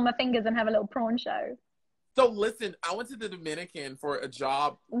 Put them on my fingers and have a little prawn show. So listen, I went to the Dominican for a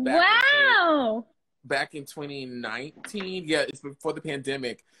job. Back in 2019. Yeah, it's before the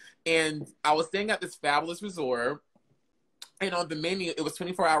pandemic. And I was staying at this fabulous resort. And on the menu, it was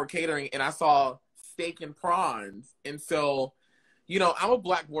 24-hour catering. And I saw steak and prawns. And so, you know, I'm a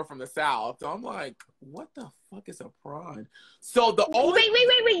black boy from the South. So I'm like, what the fuck is a prawn? So the only...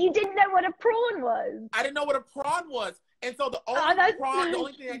 Wait. You didn't know what a prawn was? I didn't know what a prawn was. And so the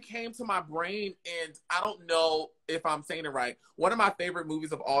only thing that came to my brain, and I don't know if I'm saying it right, one of my favorite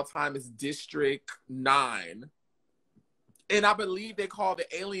movies of all time is District 9. And I believe they call the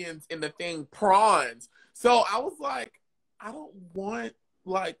aliens in the thing prawns. So I was like, I don't want,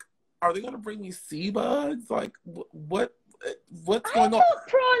 like, are they going to bring me sea bugs? Like, what's going on? I thought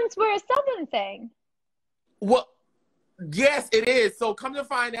prawns were a southern thing. Well, yes, it is. So come to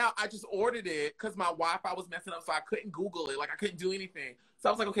find out, I just ordered it because my Wi-Fi was messing up, so I couldn't Google it. Like, I couldn't do anything. So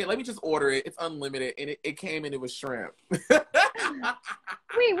I was like, okay, let me just order it. It's unlimited. And it came and it was shrimp.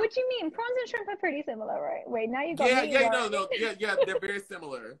 Wait, what do you mean? Prawns and shrimp are pretty similar, right? Wait, now you got me. Yeah, they're very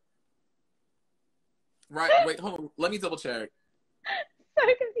similar. Right, wait, hold on. Let me double check. So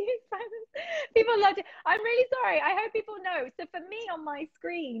confused by this. People loved it. I'm really sorry. I hope people know. So for me on my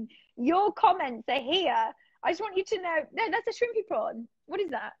screen, your comments are here. I just want you to know. No, that's a shrimpy prawn. What is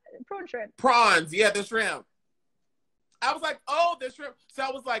that? Prawn shrimp. Prawns, yeah, the shrimp. I was like, oh, the shrimp. So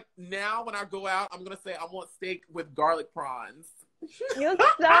I was like, now when I go out, I'm going to say I want steak with garlic prawns. You're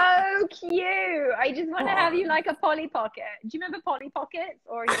so cute. I just want to have you like a Polly Pocket. Do you remember Polly Pockets?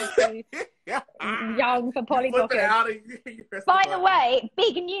 Or are you too young for Polly Pockets? By the way,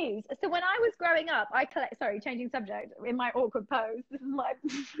 big news. So when I was growing up, changing subject in my awkward pose. This is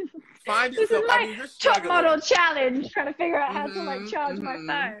my top model challenge, trying to figure out how to like charge my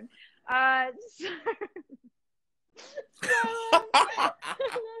phone.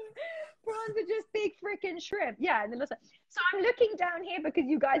 Prawns are just big freaking shrimp. Yeah, and so I'm looking down here because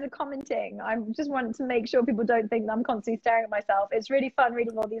you guys are commenting. I just wanted to make sure people don't think that I'm constantly staring at myself. It's really fun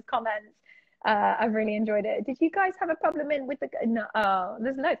reading all these comments. I've really enjoyed it. Did you guys have a problem with the no? Oh,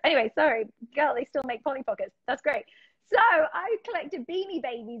 there's no. Anyway, sorry, girl. They still make Polly Pockets. That's great. So I collected Beanie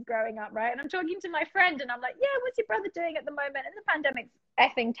Babies growing up, right? And I'm talking to my friend, and I'm like, "Yeah, what's your brother doing at the moment?" And the pandemic's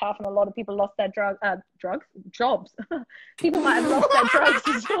effing tough, and a lot of people lost their jobs. People might have lost their drugs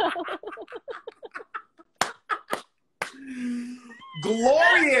as well.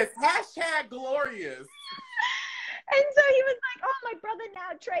 Glorious. #glorious. And so he was like, "Oh, my brother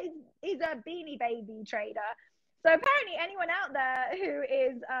now is a Beanie Baby trader." So apparently, anyone out there who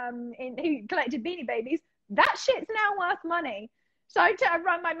is who collected Beanie Babies, that shit's now worth money. So I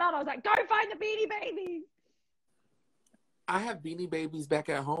run my mum. I was like, "Go find the Beanie Babies." I have Beanie Babies back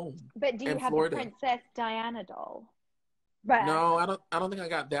at home. But do you have Florida. the Princess Diana doll? Right. No, I don't think I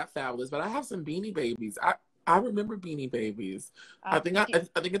got that fabulous, but I have some Beanie Babies. I remember Beanie Babies. I think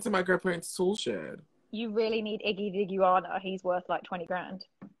it's in my grandparents' tool shed. You really need Iggy the Iguana. He's worth like 20 grand.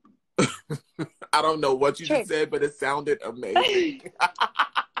 I don't know what you just said, but it sounded amazing.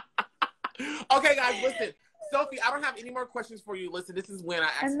 Okay, guys, listen. Sophie, I don't have any more questions for you. Listen, this is when I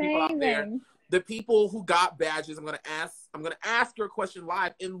ask people out there, the people who got badges, I'm gonna ask your question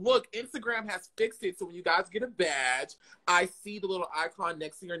live. And look, Instagram has fixed it, so when you guys get a badge, I see the little icon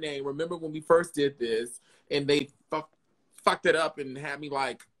next to your name. Remember when we first did this and they fucked it up and had me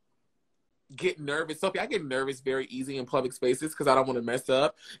like get nervous. Sophie, I get nervous very easy in public spaces because I don't want to mess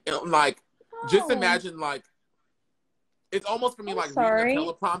up. And I'm like, just imagine like it's almost for me like reading a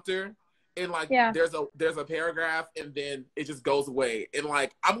teleprompter. And like there's a paragraph and then it just goes away. And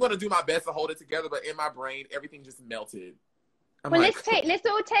like I'm gonna do my best to hold it together, but in my brain everything just melted. Let's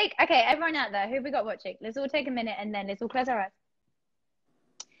all take okay, everyone out there, who have we got watching? Let's all take a minute and then let's all close our eyes.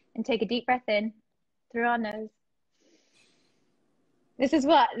 And take a deep breath in through our nose.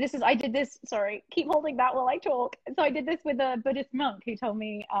 I did this, sorry, keep holding that while I talk. So I did this with a Buddhist monk who told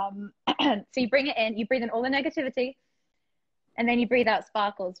me, so you bring it in, you breathe in all the negativity, and then you breathe out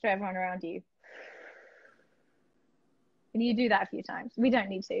sparkles for everyone around you. And you do that a few times. We don't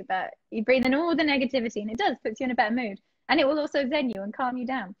need to, but you breathe in all the negativity, and it puts you in a better mood. And it will also zen you and calm you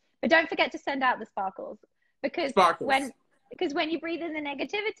down. But don't forget to send out the sparkles. Because when you breathe in the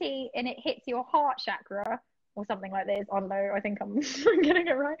negativity and it hits your heart chakra, or something like this, I don't know, I think I'm getting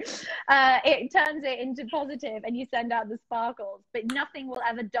it right. It turns it into positive and you send out the sparkles. But nothing will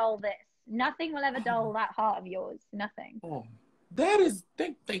ever dull this. Nothing will ever dull that heart of yours. Nothing. Oh, that is,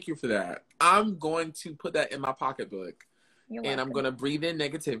 thank you for that. I'm going to put that in my pocketbook. And I'm going to breathe in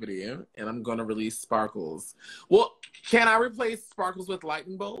negativity and I'm going to release sparkles. Well, can I replace sparkles with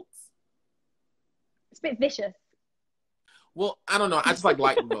lightning bolts? It's a bit vicious. Well, I don't know. I just like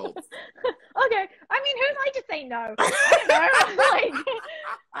lightning bolts. Okay. I mean, who am I to say no? I don't know.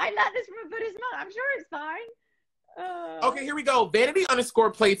 I learned this from a Buddhist monk. I'm sure it's fine. Okay, here we go.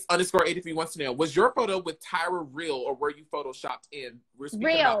 Vanity_plates_83 wants to know, was your photo with Tyra real or were you photoshopped in?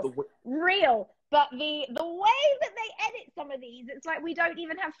 Real. But the way that they edit some of these, it's like we don't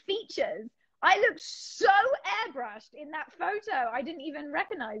even have features. I looked so airbrushed in that photo. I didn't even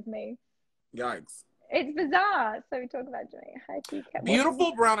recognize me. Yikes. It's bizarre. So we talk about Joy. How she kept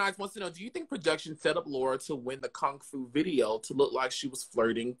Beautiful Brown Eyes wants to know, do you think production set up Laura to win the Kung Fu video to look like she was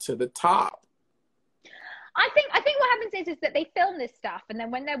flirting to the top? I think what happens is that they film this stuff, and then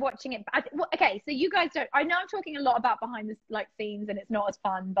when they're watching it, okay, so you guys don't. I know I'm talking a lot about behind the scenes, and it's not as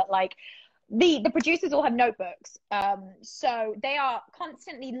fun, but like the producers all have notebooks, so they are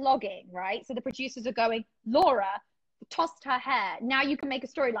constantly logging, right? So the producers are going, Laura tossed her hair. Now you can make a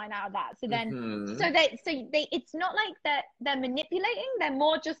storyline out of that. So then, so they, it's not like they're manipulating. They're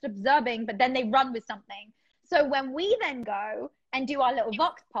more just observing, but then they run with something. So when we then go and do our little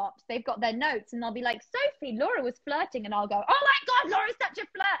vox pops, they've got their notes and they'll be like, Sophie, Laura was flirting. And I'll go, oh my God, Laura's such a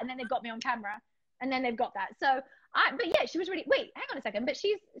flirt. And then they've got me on camera and then they've got that. So but yeah, she was really, wait, hang on a second. But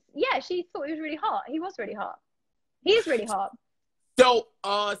she thought he was really hot. He was really hot. He is really hot. So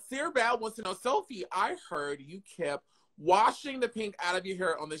Sarah Bad wants to know, Sophie, I heard you kept washing the pink out of your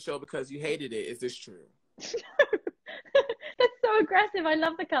hair on the show because you hated it. Is this true? That's so aggressive. I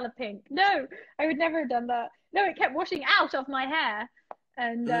love the color pink. No, I would never have done that. No, it kept washing out of my hair,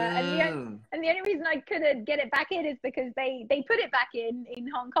 and the only reason I couldn't get it back in is because they put it back in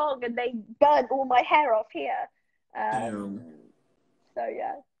Hong Kong and they burnt all my hair off here. So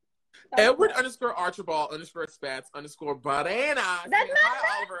yeah. Edward _ Archibald _ Spats _ Banana. That's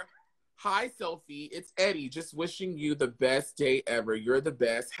Hi Oliver. Hi Sophie. It's Eddie. Just wishing you the best day ever. You're the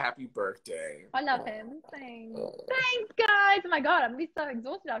best. Happy birthday. I love him. Thanks. Thanks, guys. Oh my God, I'm gonna be so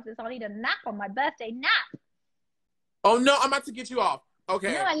exhausted after this. I'll need a nap on my birthday nap. Oh no, I'm about to get you off.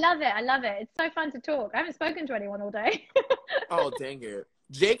 Okay. No, I love it. I love it. It's so fun to talk. I haven't spoken to anyone all day. Oh, dang it.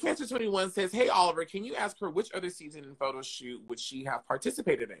 J Cancer 21 says, hey Oliver, can you ask her which other season and photo shoot would she have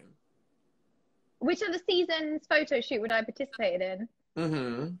participated in? Which other season's photo shoot would I participate in?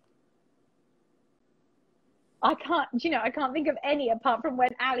 I can't think of any apart from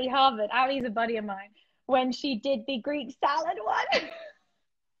when Ali's a buddy of mine, when she did the Greek salad one.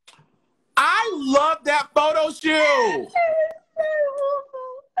 I love that photo shoot. It was so awful.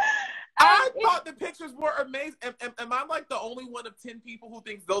 I thought the pictures were amazing. Am I like the only one of 10 people who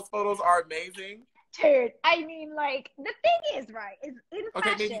thinks those photos are amazing? Dude, I mean, like, the thing is, right, is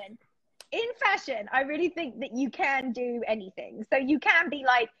in fashion, I really think that you can do anything. So you can be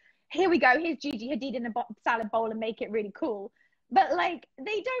like, here we go, here's Gigi Hadid in a salad bowl and make it really cool. But like,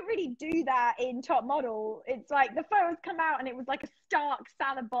 they don't really do that in Top Model. It's like the photos come out and it was like a stark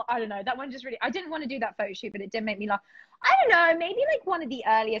salad bowl. I don't know, that one just really, I didn't want to do that photo shoot, but it did make me laugh. I don't know, maybe like one of the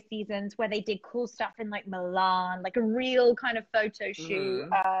earlier seasons where they did cool stuff in like Milan, like a real kind of photo shoot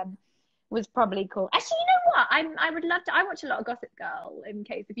was probably cool. Actually, you know what? I would love to, I watch a lot of Gossip Girl, in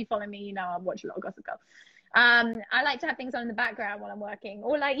case, if you follow me, you know I watch a lot of Gossip Girl. I like to have things on in the background while I'm working,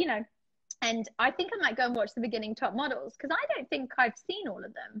 or like, you know, and I think I might go and watch the beginning Top Models, because I don't think I've seen all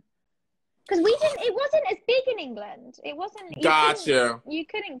of them. Because it wasn't as big in England. It wasn't. Gotcha. You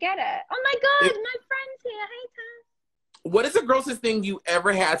couldn't get it. Oh my God, my friend's here. Hey, Tam. What is the grossest thing you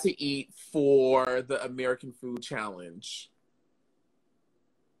ever had to eat for the American Food Challenge?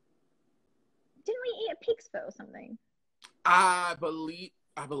 Didn't we eat a pig's foot or something? I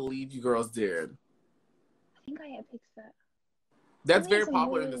believe you girls did. I think I ate a pig's foot. That's very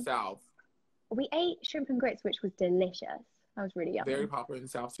popular in the South. We ate shrimp and grits, which was delicious. That was really yummy. Very popular in the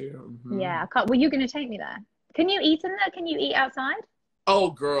South too. Yeah, were you going to take me there? Can you eat in there? Can you eat outside?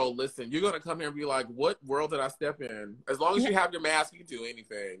 Oh, girl, listen. You're going to come here and be like, what world did I step in? As long as you have your mask, you can do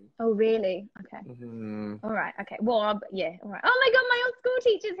anything. Oh, really? Okay. All right. Okay. Well, yeah. All right. Oh, my God. My old school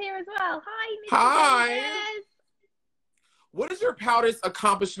teacher's here as well. Hi, Mr. Hi. Davis. What is your proudest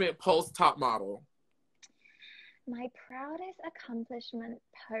accomplishment post Top Model? My proudest accomplishment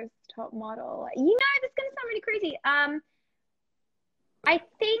post Top Model. You know, this is going to sound really crazy. I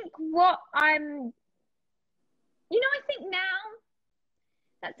think I think now,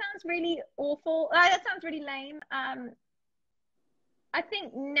 that sounds really awful. That sounds really lame. I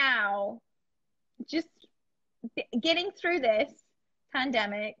think now, just getting through this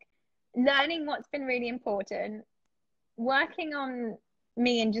pandemic, learning what's been really important, working on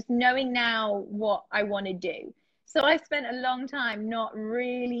me and just knowing now what I want to do. So I spent a long time not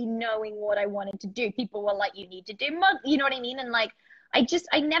really knowing what I wanted to do. People were like, you need to do you know what I mean? And like, I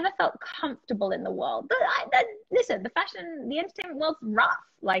never felt comfortable in the world. But listen, the entertainment world's rough.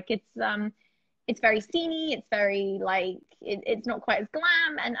 Like it's very sceney. It's very like, it's not quite as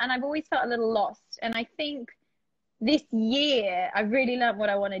glam. And I've always felt a little lost. And I think this year I've really learned what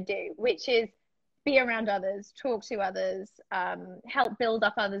I want to do, which is be around others, talk to others, help build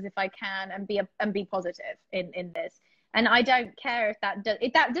up others if I can, and be positive in this. And I don't care if that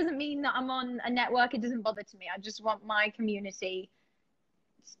doesn't mean that I'm on a network. It doesn't bother to me. I just want my community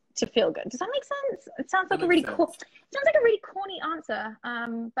to feel good. Does that make sense? It sounds like That a makes really sense. sounds like a really corny answer.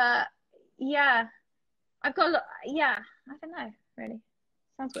 But yeah, I've got a lot. Yeah, I don't know. Really,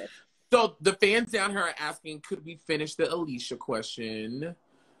 sounds weird. So the fans down here are asking, could we finish the Alisha question?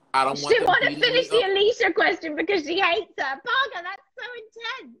 I don't She want didn't them want to beating finish me the up. Alisha question because she hates her. Parker, that's so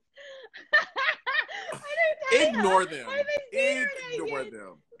intense. I don't hate Ignore her. them. I haven't seen her Ignore naked.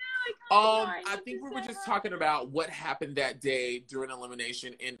 them. No, I can't. I think we were just talking about what happened that day during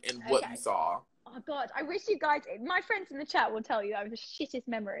elimination and what you saw. Oh God, I wish you guys. My friends in the chat will tell you I have the shittest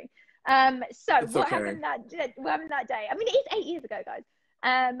memory. So It's what okay. happened that day? I mean, it is 8 years ago, guys.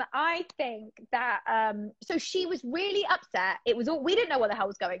 I think that so she was really upset. It was all, we didn't know what the hell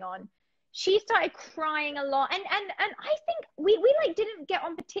was going on. She started crying a lot, and I think we like didn't get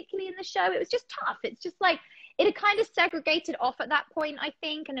on particularly in the show. It was just tough. It's just like it had kind of segregated off at that point, I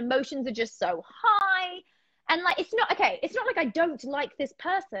think, and emotions are just so high. And like it's not like I don't like this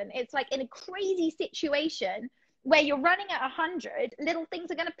person. It's like in a crazy situation where you're running at 100, little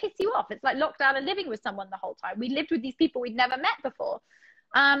things are going to piss you off. It's like lockdown and living with someone the whole time. We lived with these people we'd never met before.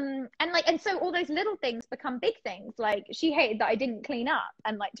 And so all those little things become big things. Like she hated that I didn't clean up.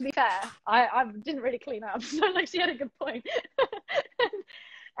 And like, to be fair, I didn't really clean up. So like she had a good point.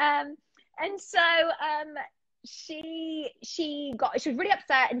 And so, she was really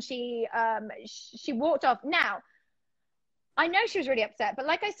upset and she walked off. Now, I know she was really upset, but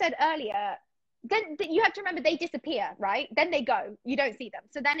like I said earlier, then you have to remember they disappear, right? Then they go, you don't see them.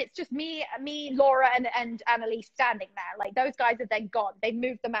 So then it's just me, Laura, and Annaliese standing there. Like those guys are then gone. They've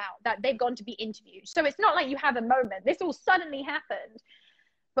moved them out. That they've gone to be interviewed. So it's not like you have a moment. This all suddenly happened.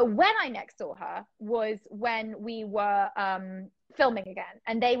 But when I next saw her was when we were filming again,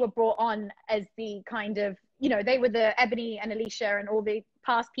 and they were brought on as the kind of, you know, they were the Ebony and Alisha and all the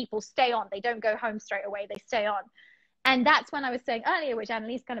past people stay on. They don't go home straight away. They stay on. And that's when I was saying earlier, which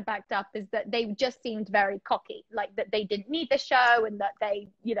Annaliese kind of backed up, is that they just seemed very cocky, like that they didn't need the show and that they,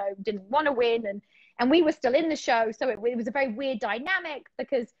 you know, didn't want to win. And we were still in the show. So it was a very weird dynamic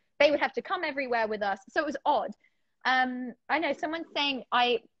because they would have to come everywhere with us. So it was odd. I know someone's saying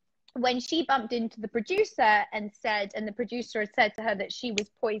when she bumped into the producer and the producer had said to her that she was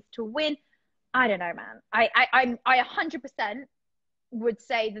poised to win. I don't know, man. I 100% would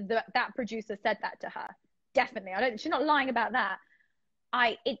say that producer said that to her. Definitely. She's not lying about that.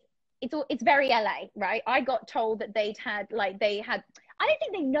 It's very LA, right? I got told that I don't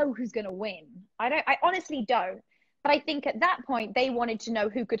think they know who's going to win. I honestly don't. But I think at that point they wanted to know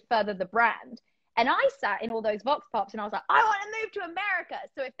who could further the brand. And I sat in all those Vox Pops and I was like, I want to move to America.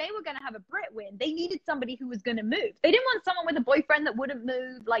 So if they were going to have a Brit win, they needed somebody who was going to move. They didn't want someone with a boyfriend that wouldn't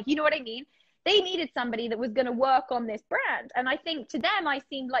move. Like, you know what I mean? They needed somebody that was going to work on this brand. And I think to them, I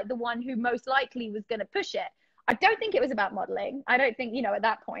seemed like the one who most likely was going to push it. I don't think it was about modeling. I don't think, you know, at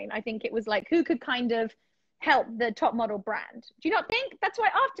that point, I think it was like who could kind of help the top model brand. Do you not think? That's why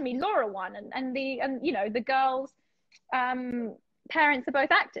after me, Laura won and you know, the girls' parents are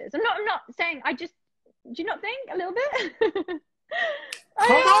both actors. I'm not saying, do you not think a little bit?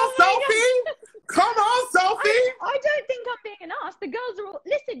 Come on, Sophie! Come on, Sophie! I don't think I'm being an ass. The girls are all,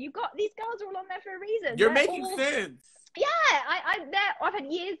 listen, these girls are all on there for a reason. You're making sense. Yeah, I've had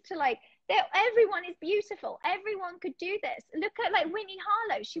years to like, everyone is beautiful. Everyone could do this. Look at like Whitney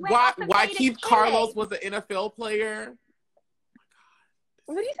Harlow. She went up and Why made Keith a Carlos killing. was an NFL player?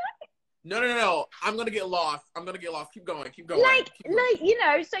 What do you say? No. I'm gonna get lost. Keep going. Like, you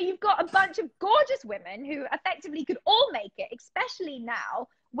know, so you've got a bunch of gorgeous women who effectively could all make it, especially now,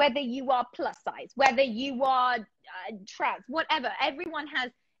 whether you are plus size, whether you are trans, whatever. Everyone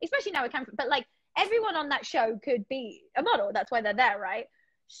has, especially now it can, but like everyone on that show could be a model. That's why they're there, right?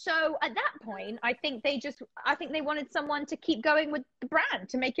 So at that point, I think they wanted someone to keep going with the brand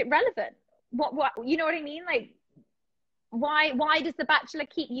to make it relevant. What you know what I mean? Like, why does The Bachelor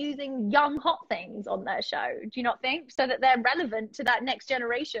keep using young hot things on their show? Do you not think? So that they're relevant to that next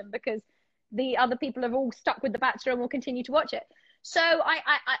generation, because the other people have all stuck with The Bachelor and will continue to watch it. So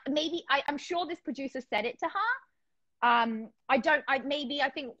I'm sure this producer said it to her. I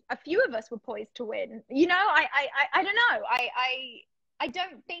think a few of us were poised to win. You know, I don't know. I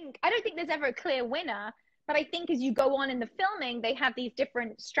don't think there's ever a clear winner, but I think as you go on in the filming, they have these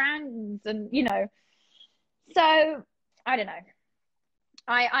different strands and, you know, so I don't know.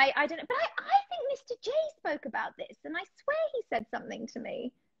 I don't know, but I think Mr. J spoke about this, and I swear he said something to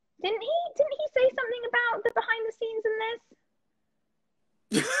me. Didn't he say something about the behind the scenes in this?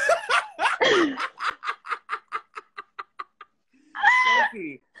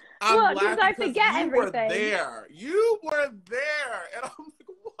 Sophie, I'm what, laughing did I forget you everything? were there. You were there. And I'm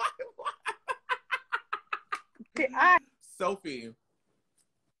like, why? Sophie,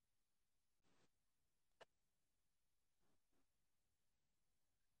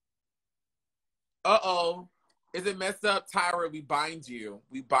 Uh-oh. Is it messed up? Tyra, we bind you.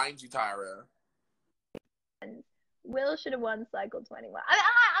 We bind you, Tyra. Will should have won cycle 21. And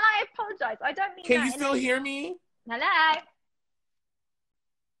I apologize. I don't mean Can that. you still hear me? Hello?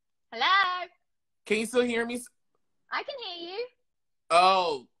 Hello? Can you still hear me? I can hear you.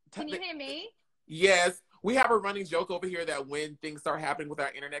 Oh. Can you hear me? Yes. We have a running joke over here that when things start happening with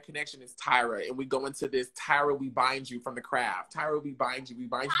our internet connection, it's Tyra. And we go into this, Tyra, we bind you from the craft. Tyra, we bind you. We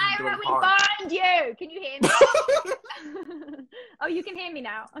bind you from Tyra, doing we harm. bind you. Can you hear me? Oh, you can hear me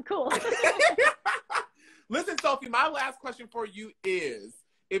now. Oh, cool. Listen, Sophie, my last question for you is,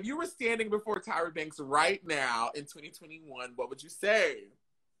 if you were standing before Tyra Banks right now in 2021, what would you say?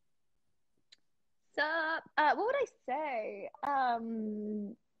 So, what would I say? I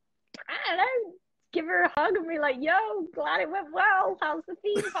don't know. Give her a hug and be like, yo, glad it went well. How's the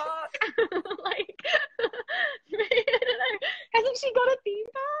theme park? Like, I don't know. Hasn't she got a theme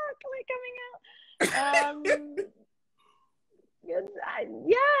park coming out? I don't know.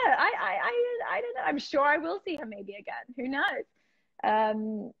 I'm sure I will see her maybe again. Who knows? I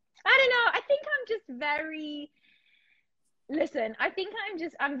don't know. I think I'm just very, listen,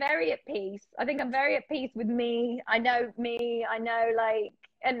 I'm very at peace. I think I'm very at peace with me. I know like,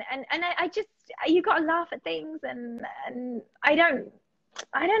 and I just, you got to laugh at things and I don't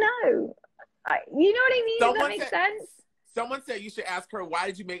know. You know what I mean? Does that make sense? Someone said you should ask her, why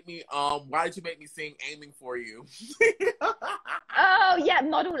did you make me sing Aiming for You? Oh yeah,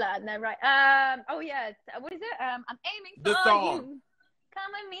 modeler. No, right. Oh yeah. What is it? I'm aiming for the song. You.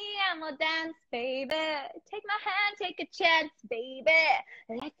 Come with me and we'll dance, baby. Take my hand, take a chance, baby.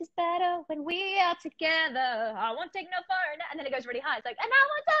 Life is better when we are together. I won't take no for an. And then it goes really high. It's like, and I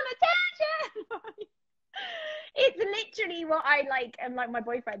want some attention. It's literally what I like. And like my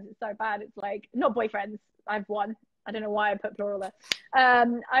boyfriends, it's so bad. It's like, not boyfriends. I've one. I don't know why I put plural there.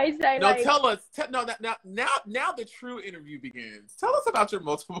 I say no, like, tell us. Now the true interview begins. Tell us about your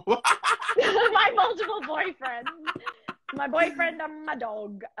multiple. my multiple boyfriends. My boyfriend and my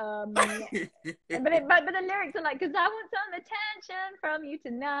dog. But the lyrics are like, because I want some attention from you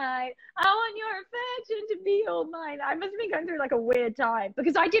tonight. I want your affection to be all mine. I must have been going through like a weird time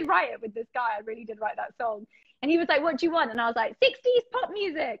because I did write it with this guy. I really did write that song. And he was like, what do you want? And I was like, 60s pop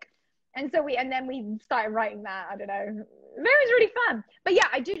music. And then we started writing that. I don't know. It was really fun. But yeah,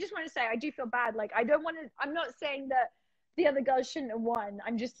 I do just want to say, I do feel bad. Like, I'm not saying that the other girls shouldn't have won.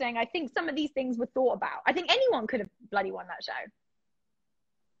 I'm just saying I think some of these things were thought about. I think anyone could have bloody won that show.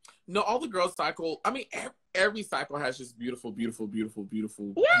 No, all the girls cycle. I mean, every cycle has just beautiful, Yeah, beautiful,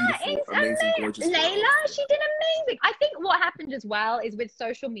 it's amazing, gorgeous. Layla, she did amazing. I think what happened as well is with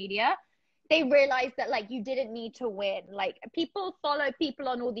social media, they realized that like you didn't need to win. Like people follow people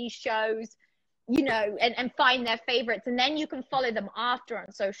on all these shows, you know, and find their favorites, and then you can follow them after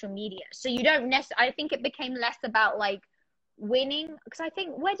on social media. So you don't necessarily. I think it became less about like winning, because I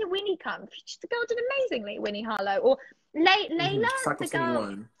think, where did Winnie come? The girl did amazingly, Winnie Harlow, or Layla, the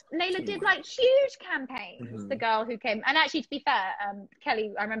girl. Layla did like huge campaigns. The girl who came, and actually to be fair,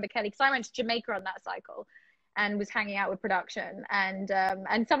 Kelly, I remember Kelly because I went to Jamaica on that cycle and was hanging out with production, and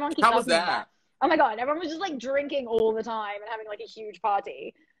someone keeps asking me that. Oh my god, everyone was just like drinking all the time and having like a huge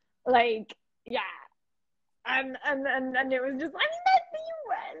party, like yeah, and it was just, I mean, that's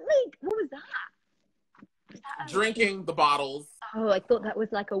like, what was that? Drinking the bottles. Oh, I thought that was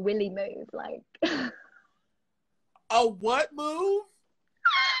like a Willy move, like. A what move?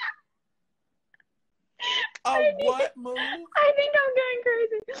 What move? I think I'm going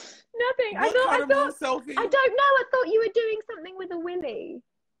crazy. Nothing. What kind of move, Sophie? I don't know. I thought you were doing something with a willy.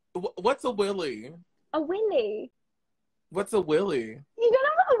 What's a willy? A willy. What's a willy? You don't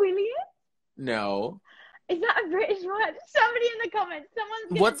know what a willy is? No. Is that a British word? Somebody in the comments. Someone's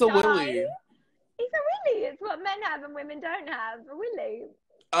gonna What's a die. willy? It's a willy. It's what men have and women don't have. A willy.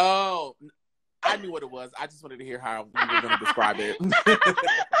 Oh, I knew what it was. I just wanted to hear how you were going to describe it. I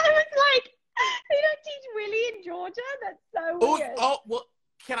was like, they don't teach willy in Georgia? That's so weird. Oh, well,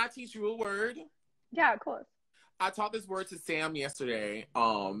 can I teach you a word? Yeah, of course. I taught this word to Sam yesterday.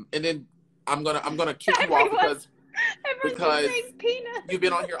 And then I'm gonna kick you off because you've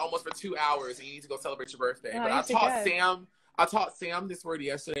been on here almost for 2 hours and you need to go celebrate your birthday. But I taught Sam this word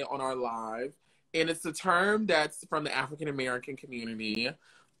yesterday on our live, and it's a term that's from the African American community.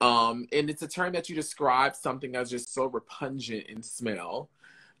 And it's a term that you describe something that's just so repugnant in smell.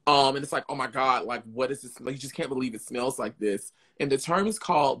 And it's like, oh my God, like, what is this? Like, you just can't believe it smells like this. And the term is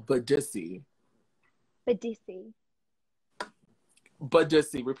called badissi. Badissi.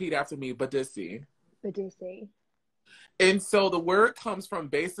 Badissi. Repeat after me, badissi. Badissi. And so the word comes from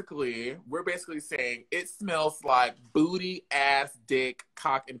we're basically saying it smells like booty, ass, dick,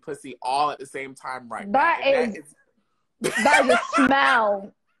 cock, and pussy all at the same time right now. That is a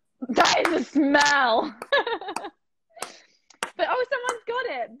smell. That is a smell. But someone's got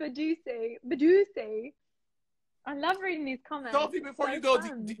it. Badoosie. I love reading these comments. Sophie, before you go,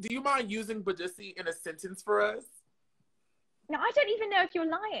 do you mind using Badoosie in a sentence for us? No, I don't even know if you're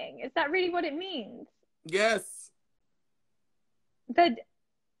lying. Is that really what it means? Yes. But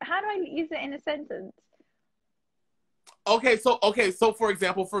how do I use it in a sentence? Okay, so for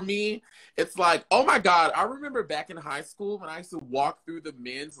example, for me, it's like, oh my God, I remember back in high school when I used to walk through the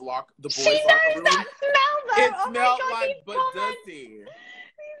boys' locker room. She knows that smell though. It oh smelled my God, like Badoosie.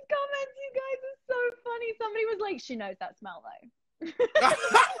 These Comments, you guys, are so funny. Somebody was like, she knows that smell though.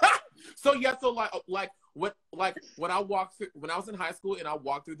 So yeah, so when I was in high school and I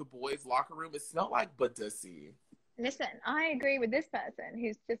walked through the boys' locker room, it smelled like Badoosie. Listen, I agree with this person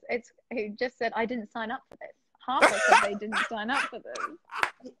who just said I didn't sign up for this. Half of them they didn't sign up for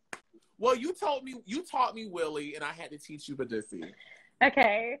this. Well, you taught me Willie, and I had to teach you Badoosie.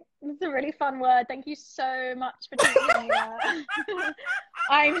 Okay, it's a really fun word. Thank you so much for teaching me that.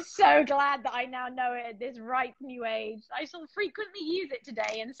 I'm so glad that I now know it at this ripe new age. I shall frequently use it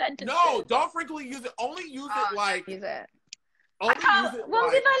today in sentences. No, don't frequently use it. Only use it like. Use it. Only use it well,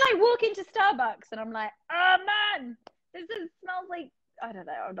 like. if I walk into Starbucks and I'm like, oh man, smells like, I don't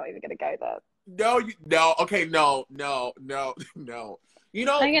know. I'm not even gonna go there. No. Okay, no. You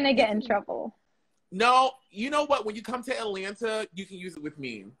know, I'm gonna get in trouble. No, you know what? When you come to Atlanta, you can use it with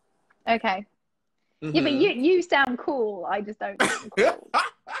me. Okay. Mm-hmm. Yeah, but you sound cool. I just don't sound cool.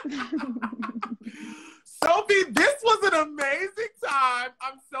 Sophie, this was an amazing time.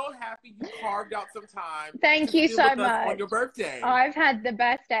 I'm so happy you carved out some time. Thank you so much. On your birthday. I've had the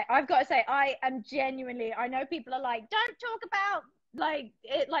best day. I've got to say, I am genuinely, I know people are like, don't talk about like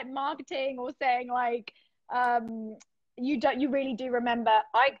marketing or saying like, you really do remember.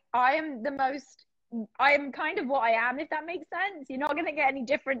 I am kind of what I am, if that makes sense. You're not going to get any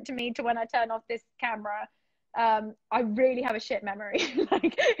different to me to when I turn off this camera. I really have a shit memory.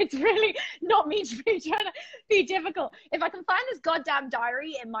 Like, it's really not me trying to be difficult. If I can find this goddamn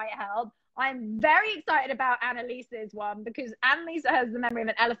diary, it might help. I'm very excited about Annaliese's one because Annaliese has the memory of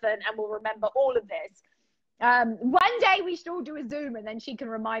an elephant and will remember all of this. One day we should all do a Zoom and then she can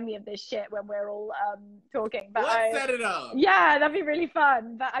remind me of this shit when we're all talking. But let's set it up. Yeah, that'd be really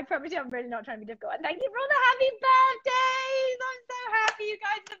fun. But I promise you I'm really not trying to be difficult. And thank you for all the happy birthdays. I'm so happy you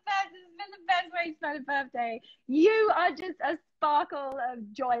guys are the best. This has been the best way to spend a birthday. You are just a sparkle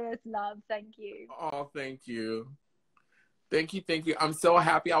of joyous love. Thank you. Oh, thank you. Thank you. I'm so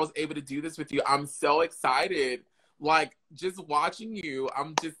happy I was able to do this with you. I'm so excited. Like, just watching you,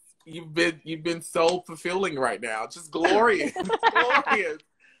 you've been so fulfilling right now. Just glorious. Glorious.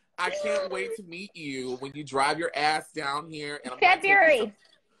 I can't wait to meet you when you drive your ass down here. And February.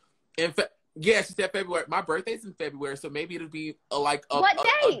 Yeah, she said February. My birthday's in February, so maybe it'll be what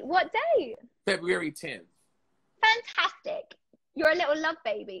day? What day? February 10th. Fantastic. You're a little love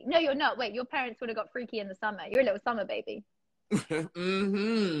baby. No, you're not. Wait, your parents would have got freaky in the summer. You're a little summer baby.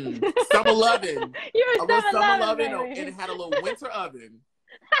 Mm-hmm. Summer loving. You're a summer loving, and it had a little winter oven.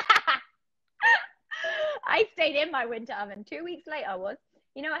 I stayed in my winter oven. 2 weeks later I was.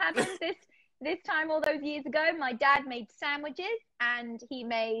 You know what happened this time all those years ago? My dad made sandwiches and he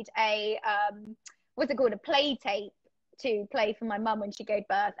made a what's it called? A play tape to play for my mum when she gave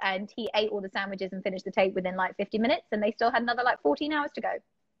birth, and he ate all the sandwiches and finished the tape within like 50 minutes, and they still had another like 14 hours to go.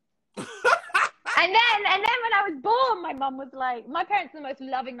 And then when I was born, my mum was like, my parents are the most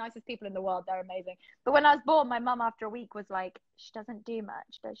loving, nicest people in the world. They're amazing. But when I was born, my mum after a week was like, she doesn't do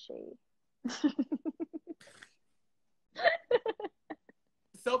much, does she?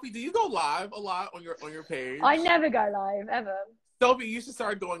 Sophie, do you go live a lot on your page? I never go live, ever. Sophie, you should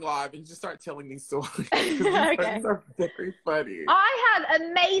start going live and just start telling these stories. Okay. These are very funny. I have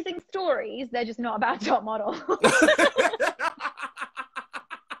amazing stories. They're just not about top model.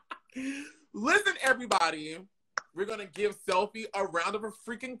 Listen, everybody. We're going to give Sophie a round of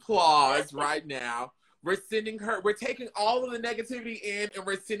freaking applause right now. We're taking all of the negativity in, and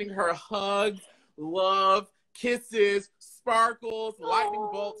we're sending her hugs, love, kisses, sparkles, lightning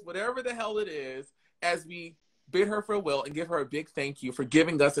bolts, whatever the hell it is, as we bid her farewell and give her a big thank you for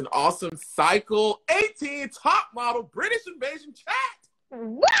giving us an awesome Cycle 18 top model British Invasion chat.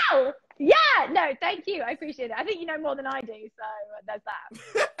 Wow! Yeah, no, thank you. I appreciate it. I think you know more than I do, so there's that.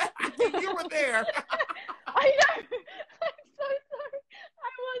 You were there. I know. I'm so sorry. I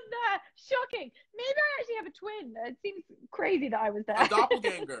was there. Shocking. Maybe I actually have a twin. It seems crazy that I was there. A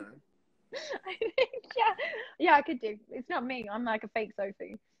doppelganger. I think, yeah, I could do. It's not me. I'm like a fake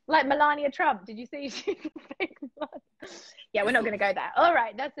Sophie. Like Melania Trump. Did you see she's a fake Melania? Yeah, we're not going to go there. All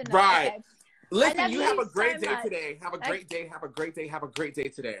right, that's enough. Right. Okay. Listen, you have a great so day much. today. Have a great day. Have a great day. Have a great day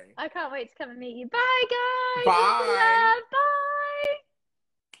today. I can't wait to come and meet you. Bye, guys. Bye. Love. Bye.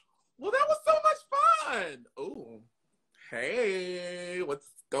 Well, that was so much fun. Oh, hey, what's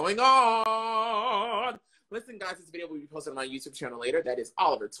going on? Listen, guys, this video will be posted on my YouTube channel later. That is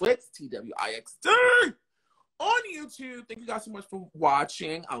Oliver Twixt, Twixd, on YouTube. Thank you guys so much for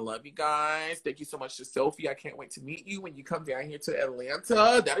watching. I love you guys. Thank you so much to Sophie. I can't wait to meet you when you come down here to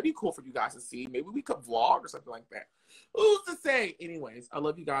Atlanta. That'd be cool for you guys to see. Maybe we could vlog or something like that. Who's to say? Anyways, I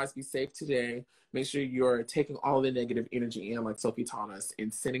love you guys. Be safe today. Make sure you're taking all the negative energy in, like Sophie taught us,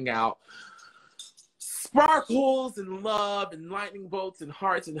 and sending out sparkles and love and lightning bolts and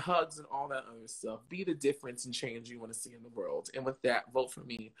hearts and hugs and all that other stuff. Be the difference and change you want to see in the world. And with that, vote for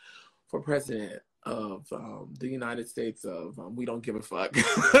me for president of the United States of we don't give a fuck.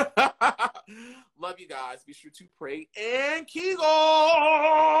 Love you guys. Be sure to pray and Kegel.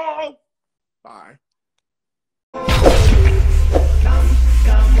 Bye.